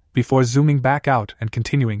breasts, before zooming back out and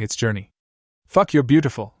continuing its journey. Fuck, you're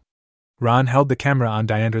beautiful. Ron held the camera on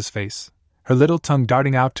Diandra's face, her little tongue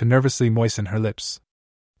darting out to nervously moisten her lips.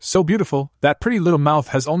 So beautiful, that pretty little mouth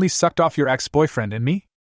has only sucked off your ex-boyfriend and me?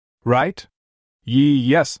 Right?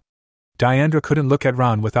 Yes. Diandra couldn't look at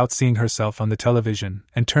Ron without seeing herself on the television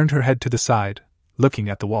and turned her head to the side, looking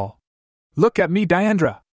at the wall. Look at me,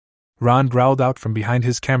 Diandra! Ron growled out from behind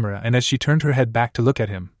his camera, and as she turned her head back to look at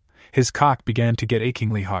him, his cock began to get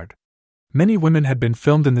achingly hard. Many women had been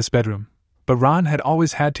filmed in this bedroom, but Ron had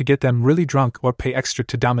always had to get them really drunk or pay extra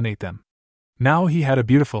to dominate them. Now he had a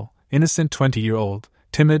beautiful, innocent 20-year-old,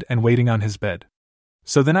 timid and waiting on his bed.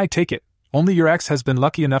 So then I take it, only your ex has been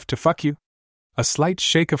lucky enough to fuck you? A slight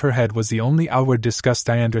shake of her head was the only outward disgust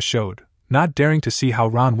Diandra showed, not daring to see how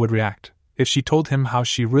Ron would react if she told him how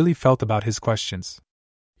she really felt about his questions.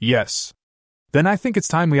 Yes. Then I think it's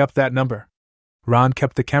time we up that number. Ron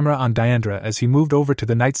kept the camera on Diandra as he moved over to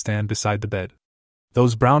the nightstand beside the bed.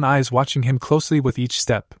 Those brown eyes watching him closely with each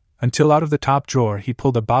step, until out of the top drawer he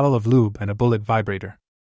pulled a bottle of lube and a bullet vibrator.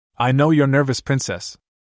 I know you're nervous, princess.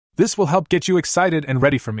 This will help get you excited and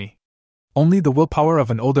ready for me. Only the willpower of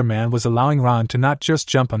an older man was allowing Ron to not just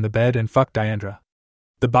jump on the bed and fuck Diandra.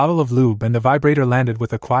 The bottle of lube and the vibrator landed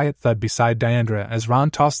with a quiet thud beside Diandra as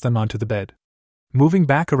Ron tossed them onto the bed. Moving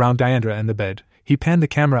back around Diandra and the bed, he panned the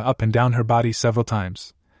camera up and down her body several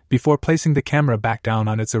times, before placing the camera back down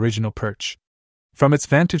on its original perch. From its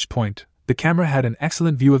vantage point, The camera had an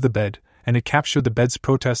excellent view of the bed, and it captured the bed's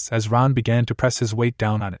protests as Ron began to press his weight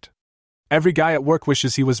down on it. Every guy at work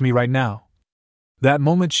wishes he was me right now. That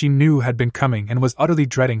moment she knew had been coming and was utterly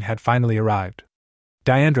dreading had finally arrived.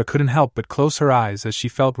 Diandra couldn't help but close her eyes as she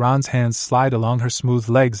felt Ron's hands slide along her smooth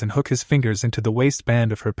legs and hook his fingers into the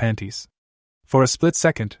waistband of her panties. For a split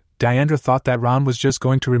second, Diandra thought that Ron was just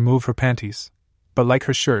going to remove her panties, but like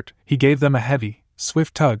her shirt, he gave them a heavy,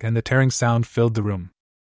 swift tug and the tearing sound filled the room.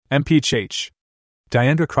 MPH!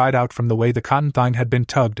 Diandra cried out from the way the cotton thong had been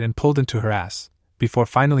tugged and pulled into her ass, before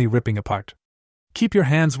finally ripping apart. Keep your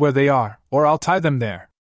hands where they are, or I'll tie them there.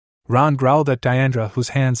 Ron growled at Diandra, whose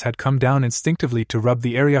hands had come down instinctively to rub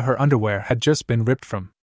the area her underwear had just been ripped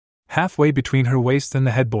from. Halfway between her waist and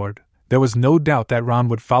the headboard, there was no doubt that Ron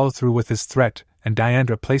would follow through with his threat, and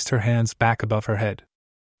Diandra placed her hands back above her head.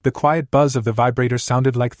 The quiet buzz of the vibrator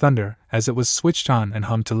sounded like thunder as it was switched on and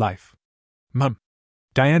hummed to life. Mum!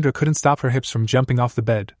 Diandra couldn't stop her hips from jumping off the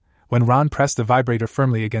bed when Ron pressed the vibrator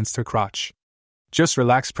firmly against her crotch. Just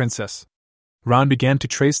relax, princess. Ron began to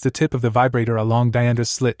trace the tip of the vibrator along Diandra's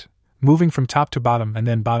slit, moving from top to bottom and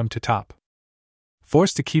then bottom to top.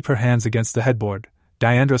 Forced to keep her hands against the headboard,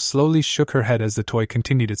 Diandra slowly shook her head as the toy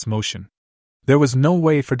continued its motion. There was no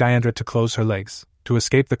way for Diandra to close her legs, to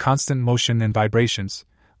escape the constant motion and vibrations,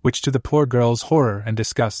 which to the poor girl's horror and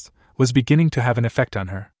disgust, was beginning to have an effect on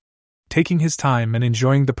her. Taking his time and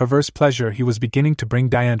enjoying the perverse pleasure he was beginning to bring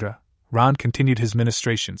Diandra, Ron continued his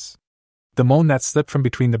ministrations. The moan that slipped from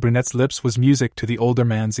between the brunette's lips was music to the older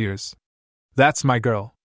man's ears. That's my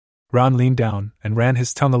girl. Ron leaned down and ran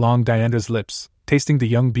his tongue along Diandra's lips, tasting the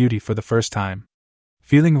young beauty for the first time.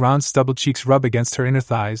 Feeling Ron's stubbled cheeks rub against her inner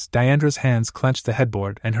thighs, Diandra's hands clenched the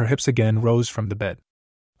headboard and her hips again rose from the bed.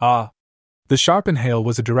 Ah! The sharp inhale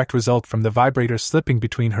was a direct result from the vibrator slipping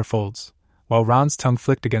between her folds, while Ron's tongue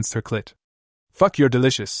flicked against her clit. Fuck, you're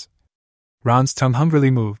delicious. Ron's tongue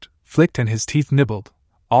hungrily moved, flicked and his teeth nibbled,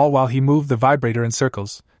 all while he moved the vibrator in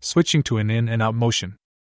circles, switching to an in and out motion.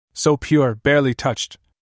 So pure, barely touched.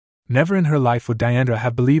 Never in her life would Diandra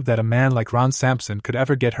have believed that a man like Ron Sampson could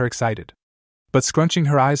ever get her excited. But scrunching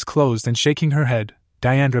her eyes closed and shaking her head,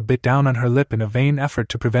 Diandra bit down on her lip in a vain effort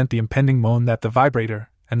to prevent the impending moan that the vibrator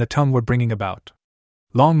and the tongue were bringing about.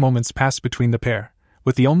 Long moments passed between the pair,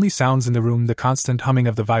 with the only sounds in the room the constant humming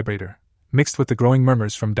of the vibrator, mixed with the growing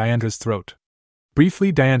murmurs from Diandra's throat.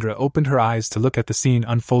 Briefly, Diandra opened her eyes to look at the scene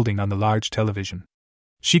unfolding on the large television.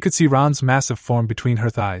 She could see Ron's massive form between her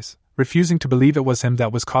thighs, refusing to believe it was him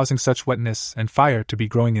that was causing such wetness and fire to be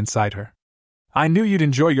growing inside her. I knew you'd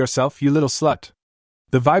enjoy yourself, you little slut.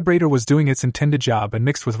 The vibrator was doing its intended job, and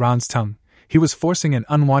mixed with Ron's tongue, he was forcing an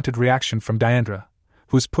unwanted reaction from Diandra,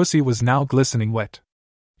 whose pussy was now glistening wet.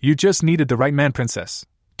 You just needed the right man, princess,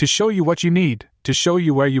 to show you what you need, to show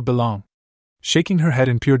you where you belong. Shaking her head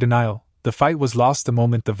in pure denial, the fight was lost the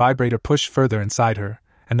moment the vibrator pushed further inside her,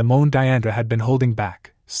 and the moan Diandra had been holding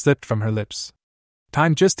back slipped from her lips.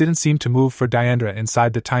 Time just didn't seem to move for Diandra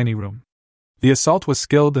inside the tiny room. The assault was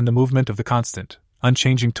skilled, and the movement of the constant,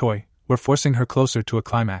 unchanging toy were forcing her closer to a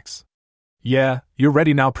climax. Yeah, you're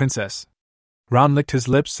ready now, princess. Ron licked his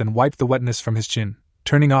lips and wiped the wetness from his chin,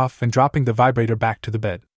 turning off and dropping the vibrator back to the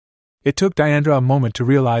bed. It took Diandra a moment to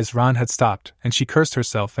realize Ron had stopped, and she cursed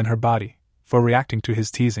herself and her body for reacting to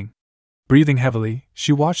his teasing. Breathing heavily,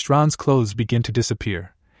 she watched Ron's clothes begin to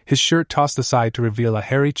disappear, his shirt tossed aside to reveal a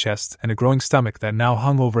hairy chest and a growing stomach that now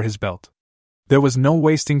hung over his belt. There was no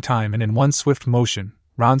wasting time, and in one swift motion,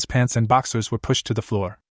 Ron's pants and boxers were pushed to the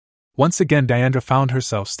floor. Once again Diandra found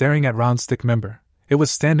herself staring at Ron's thick member. It was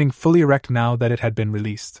standing fully erect now that it had been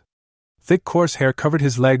released. Thick coarse hair covered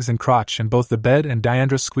his legs and crotch, and both the bed and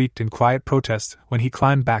Diandra squeaked in quiet protest when he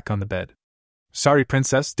climbed back on the bed. Sorry,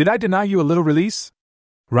 princess, did I deny you a little release?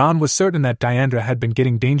 Ron was certain that Diandra had been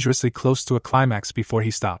getting dangerously close to a climax before he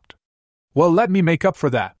stopped. Well, let me make up for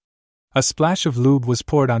that. A splash of lube was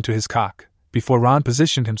poured onto his cock, before Ron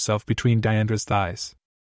positioned himself between Diandra's thighs.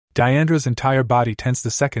 Diandra's entire body tensed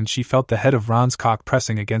the second she felt the head of Ron's cock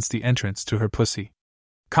pressing against the entrance to her pussy.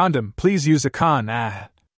 Condom, please use a con,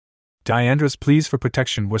 Diandra's pleas for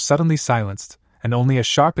protection were suddenly silenced, and only a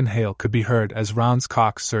sharp inhale could be heard as Ron's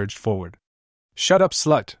cock surged forward. Shut up,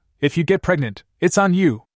 slut. If you get pregnant, it's on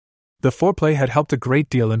you. The foreplay had helped a great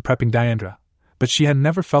deal in prepping Diandra, but she had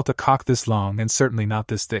never felt a cock this long and certainly not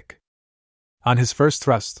this thick. On his first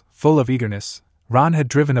thrust, full of eagerness, Ron had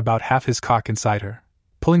driven about half his cock inside her,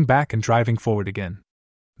 pulling back and driving forward again.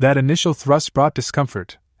 That initial thrust brought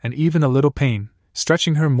discomfort, and even a little pain,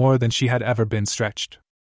 stretching her more than she had ever been stretched.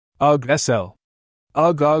 Ugh, SL.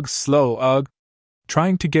 Ugh, slow, ugh.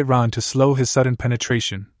 Trying to get Ron to slow his sudden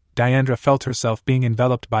penetration, Diandra felt herself being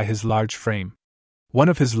enveloped by his large frame. One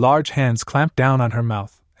of his large hands clamped down on her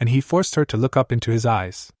mouth, and he forced her to look up into his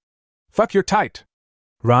eyes. Fuck, you're tight!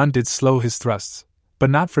 Ron did slow his thrusts, but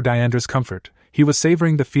not for Diandra's comfort. He was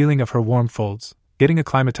savoring the feeling of her warm folds, getting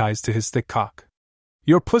acclimatized to his thick cock.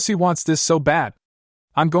 Your pussy wants this so bad.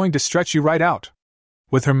 I'm going to stretch you right out.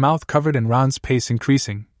 With her mouth covered and Ron's pace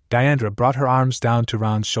increasing, Diandra brought her arms down to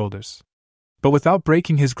Ron's shoulders. But without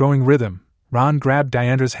breaking his growing rhythm, Ron grabbed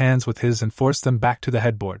Diandra's hands with his and forced them back to the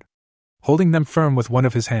headboard. Holding them firm with one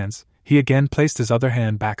of his hands, he again placed his other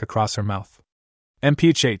hand back across her mouth.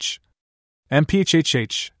 MPHH.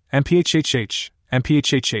 MPHHH. MPHHH.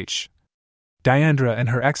 MPHHH. Diandra and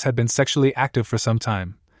her ex had been sexually active for some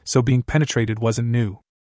time, so being penetrated wasn't new.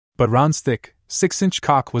 But Ron's thick, 6-inch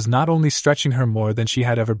cock was not only stretching her more than she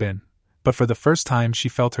had ever been, but for the first time she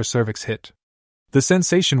felt her cervix hit. The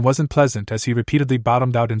sensation wasn't pleasant as he repeatedly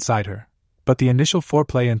bottomed out inside her, but the initial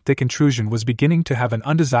foreplay and thick intrusion was beginning to have an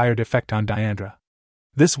undesired effect on Diandra.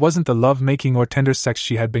 This wasn't the love-making or tender sex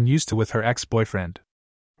she had been used to with her ex-boyfriend.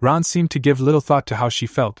 Ron seemed to give little thought to how she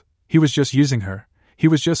felt. He was just using her. He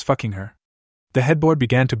was just fucking her. The headboard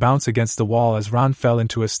began to bounce against the wall as Ron fell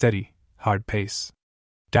into a steady, hard pace.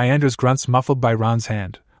 Diandra's grunts, muffled by Ron's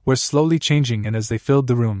hand, were slowly changing, and as they filled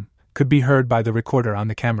the room, could be heard by the recorder on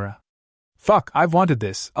the camera. Fuck, I've wanted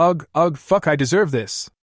this. Ugh, fuck, I deserve this.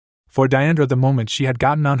 For Diandra, the moment she had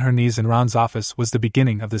gotten on her knees in Ron's office was the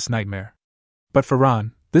beginning of this nightmare. But for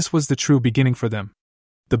Ron, this was the true beginning for them.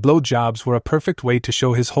 The blowjobs were a perfect way to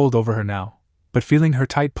show his hold over her now, but feeling her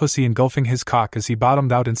tight pussy engulfing his cock as he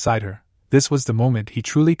bottomed out inside her, this was the moment he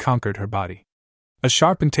truly conquered her body. A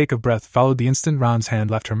sharp intake of breath followed the instant Ron's hand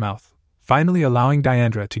left her mouth, finally allowing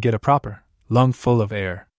Diandra to get a proper lungful of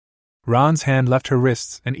air. Ron's hand left her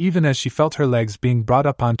wrists, and even as she felt her legs being brought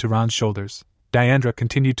up onto Ron's shoulders, Diandra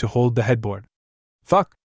continued to hold the headboard.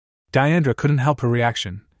 Fuck! Diandra couldn't help her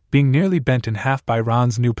reaction, being nearly bent in half by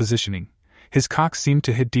Ron's new positioning. His cock seemed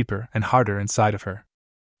to hit deeper and harder inside of her.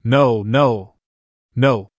 No.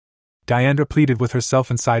 Diandra pleaded with herself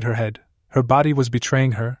inside her head. Her body was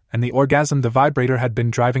betraying her, and the orgasm the vibrator had been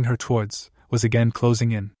driving her towards was again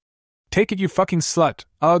closing in. Take it, you fucking slut.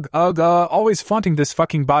 Always flaunting this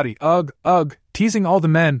fucking body. Teasing all the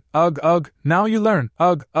men. Now you learn.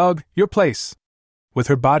 Your place. With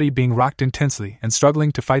her body being rocked intensely and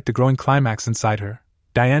struggling to fight the growing climax inside her,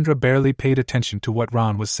 Diandra barely paid attention to what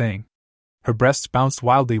Ron was saying. Her breasts bounced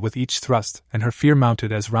wildly with each thrust, and her fear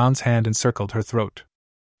mounted as Ron's hand encircled her throat.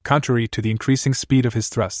 Contrary to the increasing speed of his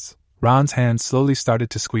thrusts, Ron's hand slowly started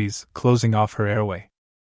to squeeze, closing off her airway.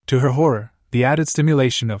 To her horror, the added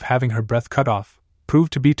stimulation of having her breath cut off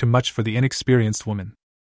proved to be too much for the inexperienced woman.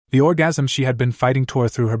 The orgasm she had been fighting tore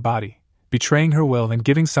through her body, betraying her will and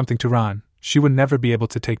giving something to Ron she would never be able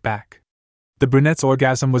to take back. The brunette's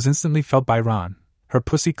orgasm was instantly felt by Ron. Her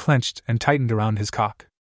pussy clenched and tightened around his cock.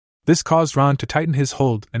 This caused Ron to tighten his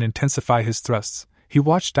hold and intensify his thrusts. He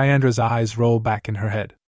watched Diandra's eyes roll back in her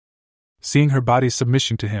head. Seeing her body's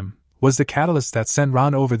submission to him was the catalyst that sent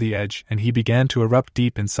Ron over the edge, and he began to erupt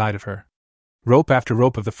deep inside of her. Rope after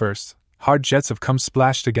rope of the first, hard jets of cum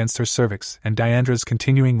splashed against her cervix, and Diandra's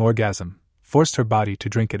continuing orgasm forced her body to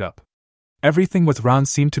drink it up. Everything with Ron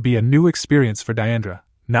seemed to be a new experience for Diandra.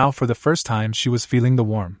 Now for the first time she was feeling the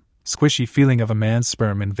warm, squishy feeling of a man's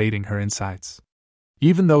sperm invading her insides.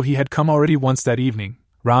 Even though he had come already once that evening,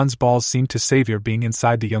 Ron's balls seemed to savor being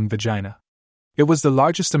inside the young vagina. It was the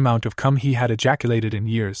largest amount of cum he had ejaculated in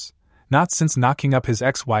years. Not since knocking up his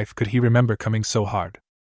ex-wife could he remember coming so hard.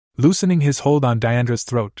 Loosening his hold on Diandra's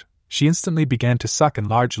throat, she instantly began to suck in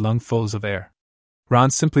large lungfuls of air. Ron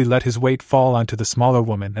simply let his weight fall onto the smaller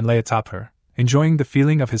woman and lay atop her, enjoying the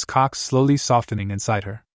feeling of his cock slowly softening inside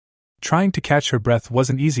her. Trying to catch her breath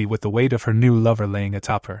wasn't easy with the weight of her new lover laying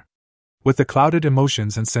atop her. With the clouded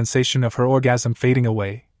emotions and sensation of her orgasm fading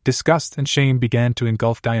away, disgust and shame began to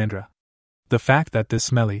engulf Diandra. The fact that this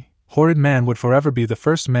smelly, horrid man would forever be the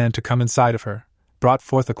first man to come inside of her brought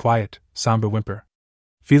forth a quiet, somber whimper.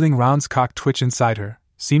 Feeling Ron's cock twitch inside her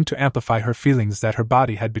seemed to amplify her feelings that her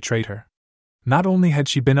body had betrayed her. Not only had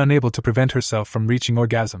she been unable to prevent herself from reaching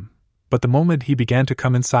orgasm, but the moment he began to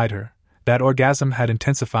come inside her, that orgasm had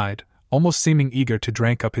intensified, almost seeming eager to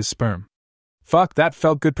drink up his sperm. Fuck, that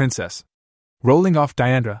felt good, princess. Rolling off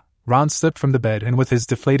Diandra, Ron slipped from the bed and with his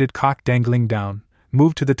deflated cock dangling down,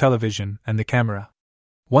 moved to the television and the camera.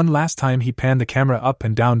 One last time he panned the camera up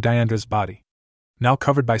and down Diandra's body. Now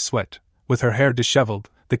covered by sweat, with her hair disheveled,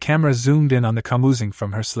 the camera zoomed in on the cum oozing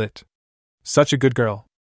from her slit. Such a good girl.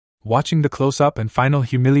 Watching the close-up and final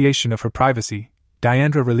humiliation of her privacy,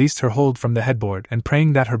 Diandra released her hold from the headboard and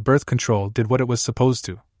praying that her birth control did what it was supposed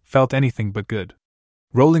to, felt anything but good.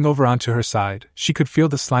 Rolling over onto her side, she could feel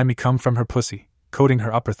the slimy cum from her pussy, coating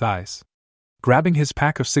her upper thighs. Grabbing his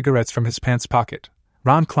pack of cigarettes from his pants pocket,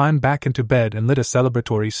 Ron climbed back into bed and lit a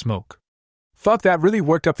celebratory smoke. "Fuck, that really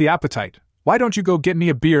worked up the appetite. Why don't you go get me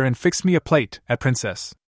a beer and fix me a plate,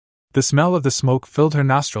 princess?" The smell of the smoke filled her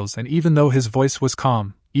nostrils, and even though his voice was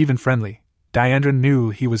calm, even friendly, Diandra knew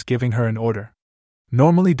he was giving her an order.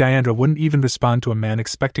 Normally Diandra wouldn't even respond to a man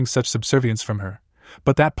expecting such subservience from her,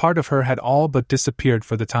 but that part of her had all but disappeared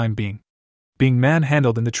for the time being. Being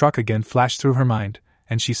manhandled in the truck again flashed through her mind,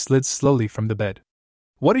 and she slid slowly from the bed.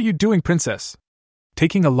 "What are you doing, princess?"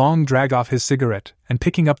 Taking a long drag off his cigarette and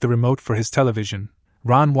picking up the remote for his television,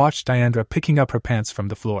 Ron watched Diandra picking up her pants from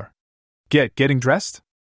the floor. Getting dressed?"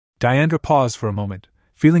 Diandra paused for a moment,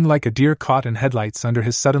 feeling like a deer caught in headlights under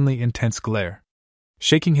his suddenly intense glare.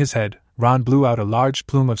 Shaking his head, Ron blew out a large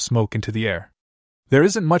plume of smoke into the air. "There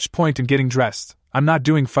isn't much point in getting dressed. I'm not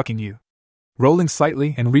doing fucking you." Rolling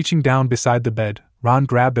slightly and reaching down beside the bed, Ron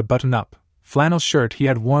grabbed a button-up, flannel shirt he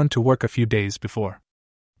had worn to work a few days before.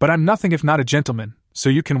 "But I'm nothing if not a gentleman, so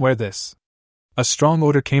you can wear this." A strong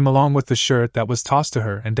odor came along with the shirt that was tossed to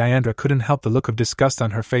her, and Diandra couldn't help the look of disgust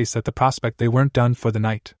on her face at the prospect they weren't done for the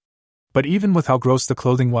night. But even with how gross the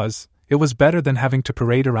clothing was, it was better than having to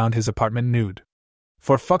parade around his apartment nude.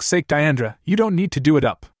 "For fuck's sake, Diandra, you don't need to do it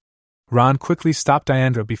up." Ron quickly stopped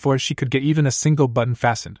Diandra before she could get even a single button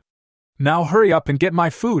fastened. "Now hurry up and get my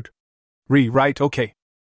food." Right, okay."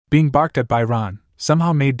 Being barked at by Ron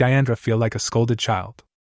somehow made Diandra feel like a scolded child.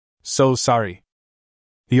 "So sorry."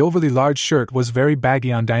 The overly large shirt was very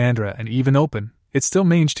baggy on Diandra, and even open, it still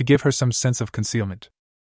managed to give her some sense of concealment.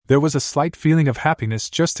 There was a slight feeling of happiness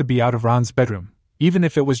just to be out of Ron's bedroom, even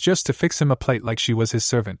if it was just to fix him a plate like she was his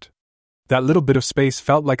servant. That little bit of space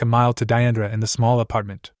felt like a mile to Diandra in the small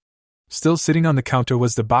apartment. Still sitting on the counter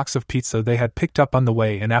was the box of pizza they had picked up on the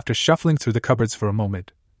way, and after shuffling through the cupboards for a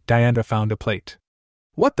moment, Diandra found a plate.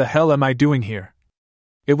 "What the hell am I doing here?"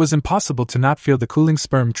 It was impossible to not feel the cooling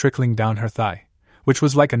sperm trickling down her thigh, which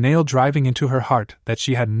was like a nail driving into her heart that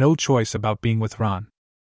she had no choice about being with Ron.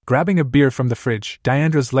 Grabbing a beer from the fridge,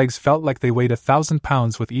 Diandra's legs felt like they weighed 1,000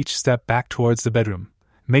 pounds with each step back towards the bedroom,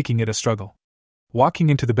 making it a struggle. Walking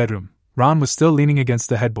into the bedroom, Ron was still leaning against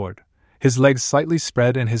the headboard, his legs slightly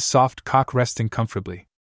spread and his soft cock resting comfortably.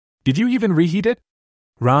 "Did you even reheat it?"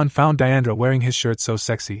 Ron found Diandra wearing his shirt so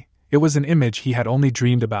sexy, it was an image he had only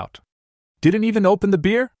dreamed about. "Didn't even open the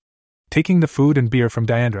beer?" Taking the food and beer from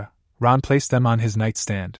Diandra, Ron placed them on his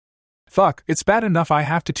nightstand. "Fuck, it's bad enough I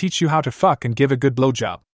have to teach you how to fuck and give a good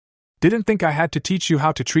blowjob. Didn't think I had to teach you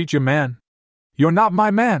how to treat your man. You're not my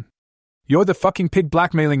man. You're the fucking pig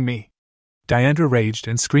blackmailing me." Diandra raged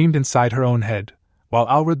and screamed inside her own head, while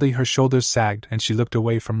outwardly her shoulders sagged and she looked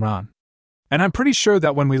away from Ron. "And I'm pretty sure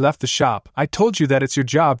that when we left the shop, I told you that it's your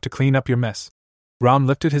job to clean up your mess." Ron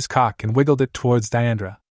lifted his cock and wiggled it towards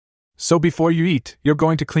Diandra. "So before you eat, you're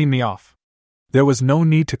going to clean me off." There was no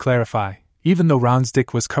need to clarify. Even though Ron's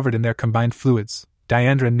dick was covered in their combined fluids,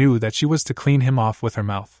 Diandra knew that she was to clean him off with her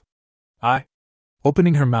mouth.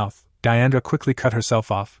 Opening her mouth, Diandra quickly cut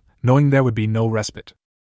herself off, knowing there would be no respite.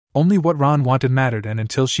 Only what Ron wanted mattered, and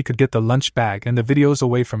until she could get the lunch bag and the videos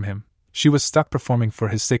away from him, she was stuck performing for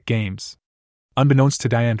his sick games. Unbeknownst to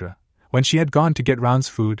Diandra, when she had gone to get Ron's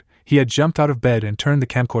food, he had jumped out of bed and turned the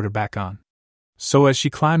camcorder back on. So as she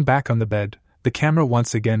climbed back on the bed, the camera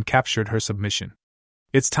once again captured her submission.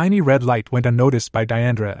 Its tiny red light went unnoticed by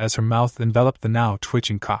Diandra as her mouth enveloped the now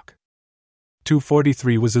twitching cock.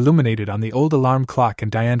 2:43 was illuminated on the old alarm clock,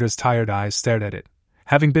 and Diandra's tired eyes stared at it,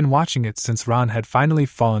 having been watching it since Ron had finally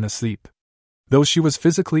fallen asleep. Though she was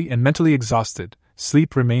physically and mentally exhausted,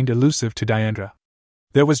 sleep remained elusive to Diandra.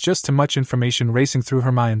 There was just too much information racing through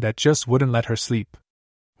her mind that just wouldn't let her sleep.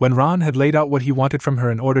 When Ron had laid out what he wanted from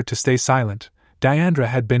her in order to stay silent, Diandra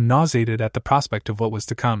had been nauseated at the prospect of what was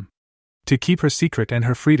to come. To keep her secret and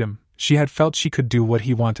her freedom, she had felt she could do what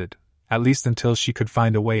he wanted, at least until she could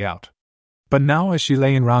find a way out. But now as she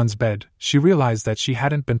lay in Ron's bed, she realized that she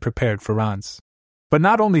hadn't been prepared for Ron's. But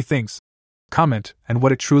not only things. Comment, and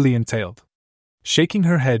what it truly entailed. Shaking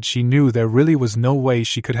her head, she knew there really was no way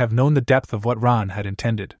she could have known the depth of what Ron had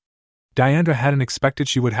intended. Diandra hadn't expected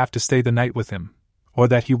she would have to stay the night with him, or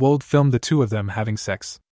that he would film the two of them having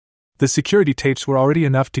sex. The security tapes were already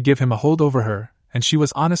enough to give him a hold over her, and she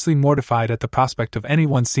was honestly mortified at the prospect of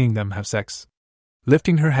anyone seeing them have sex.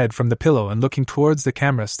 Lifting her head from the pillow and looking towards the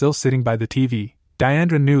camera still sitting by the TV,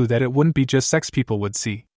 Diandra knew that it wouldn't be just sex people would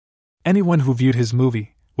see. Anyone who viewed his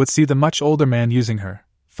movie would see the much older man using her,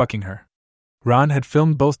 fucking her. Ron had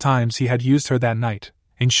filmed both times he had used her that night,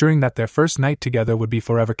 ensuring that their first night together would be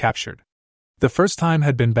forever captured. The first time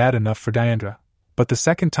had been bad enough for Diandra, but the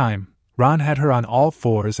second time, Ron had her on all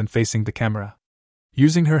fours and facing the camera.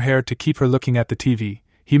 Using her hair to keep her looking at the TV,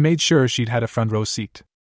 he made sure she'd had a front row seat.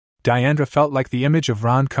 Diandra felt like the image of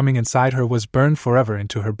Ron coming inside her was burned forever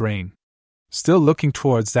into her brain. Still looking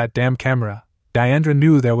towards that damn camera, Diandra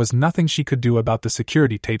knew there was nothing she could do about the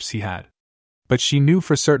security tapes he had. But she knew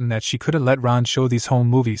for certain that she couldn't let Ron show these home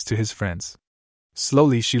movies to his friends.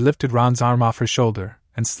 Slowly she lifted Ron's arm off her shoulder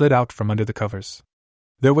and slid out from under the covers.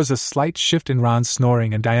 There was a slight shift in Ron's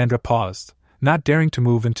snoring and Diandra paused, not daring to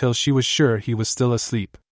move until she was sure he was still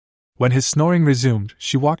asleep. When his snoring resumed,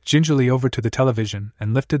 she walked gingerly over to the television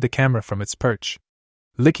and lifted the camera from its perch.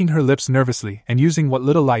 Licking her lips nervously and using what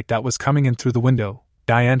little light that was coming in through the window,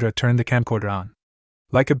 Diandra turned the camcorder on.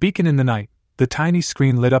 Like a beacon in the night, the tiny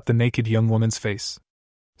screen lit up the naked young woman's face.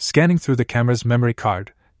 Scanning through the camera's memory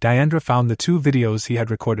card, Diandra found the 2 videos he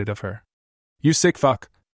had recorded of her. You sick fuck!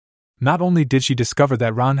 Not only did she discover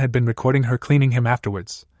that Ron had been recording her cleaning him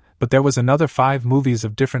afterwards, but there was another 5 movies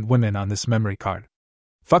of different women on this memory card.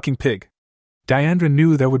 Fucking pig! Diandra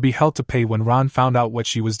knew there would be hell to pay when Ron found out what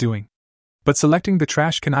she was doing. But selecting the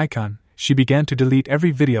trash can icon, she began to delete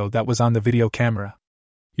every video that was on the video camera.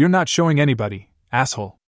 You're not showing anybody,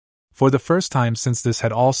 asshole. For the first time since this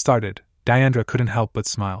had all started, Diandra couldn't help but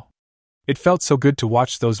smile. It felt so good to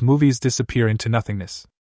watch those movies disappear into nothingness.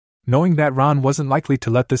 Knowing that Ron wasn't likely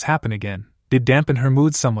to let this happen again did dampen her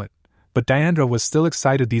mood somewhat, but Diandra was still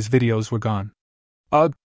excited these videos were gone.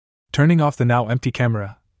 Ugh! Turning off the now empty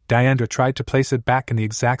camera, Diandra tried to place it back in the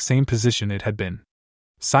exact same position it had been.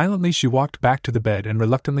 Silently she walked back to the bed and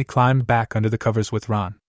reluctantly climbed back under the covers with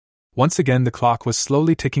Ron. Once again the clock was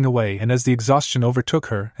slowly ticking away, and as the exhaustion overtook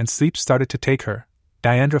her and sleep started to take her,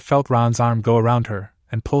 Diandra felt Ron's arm go around her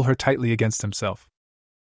and pull her tightly against himself.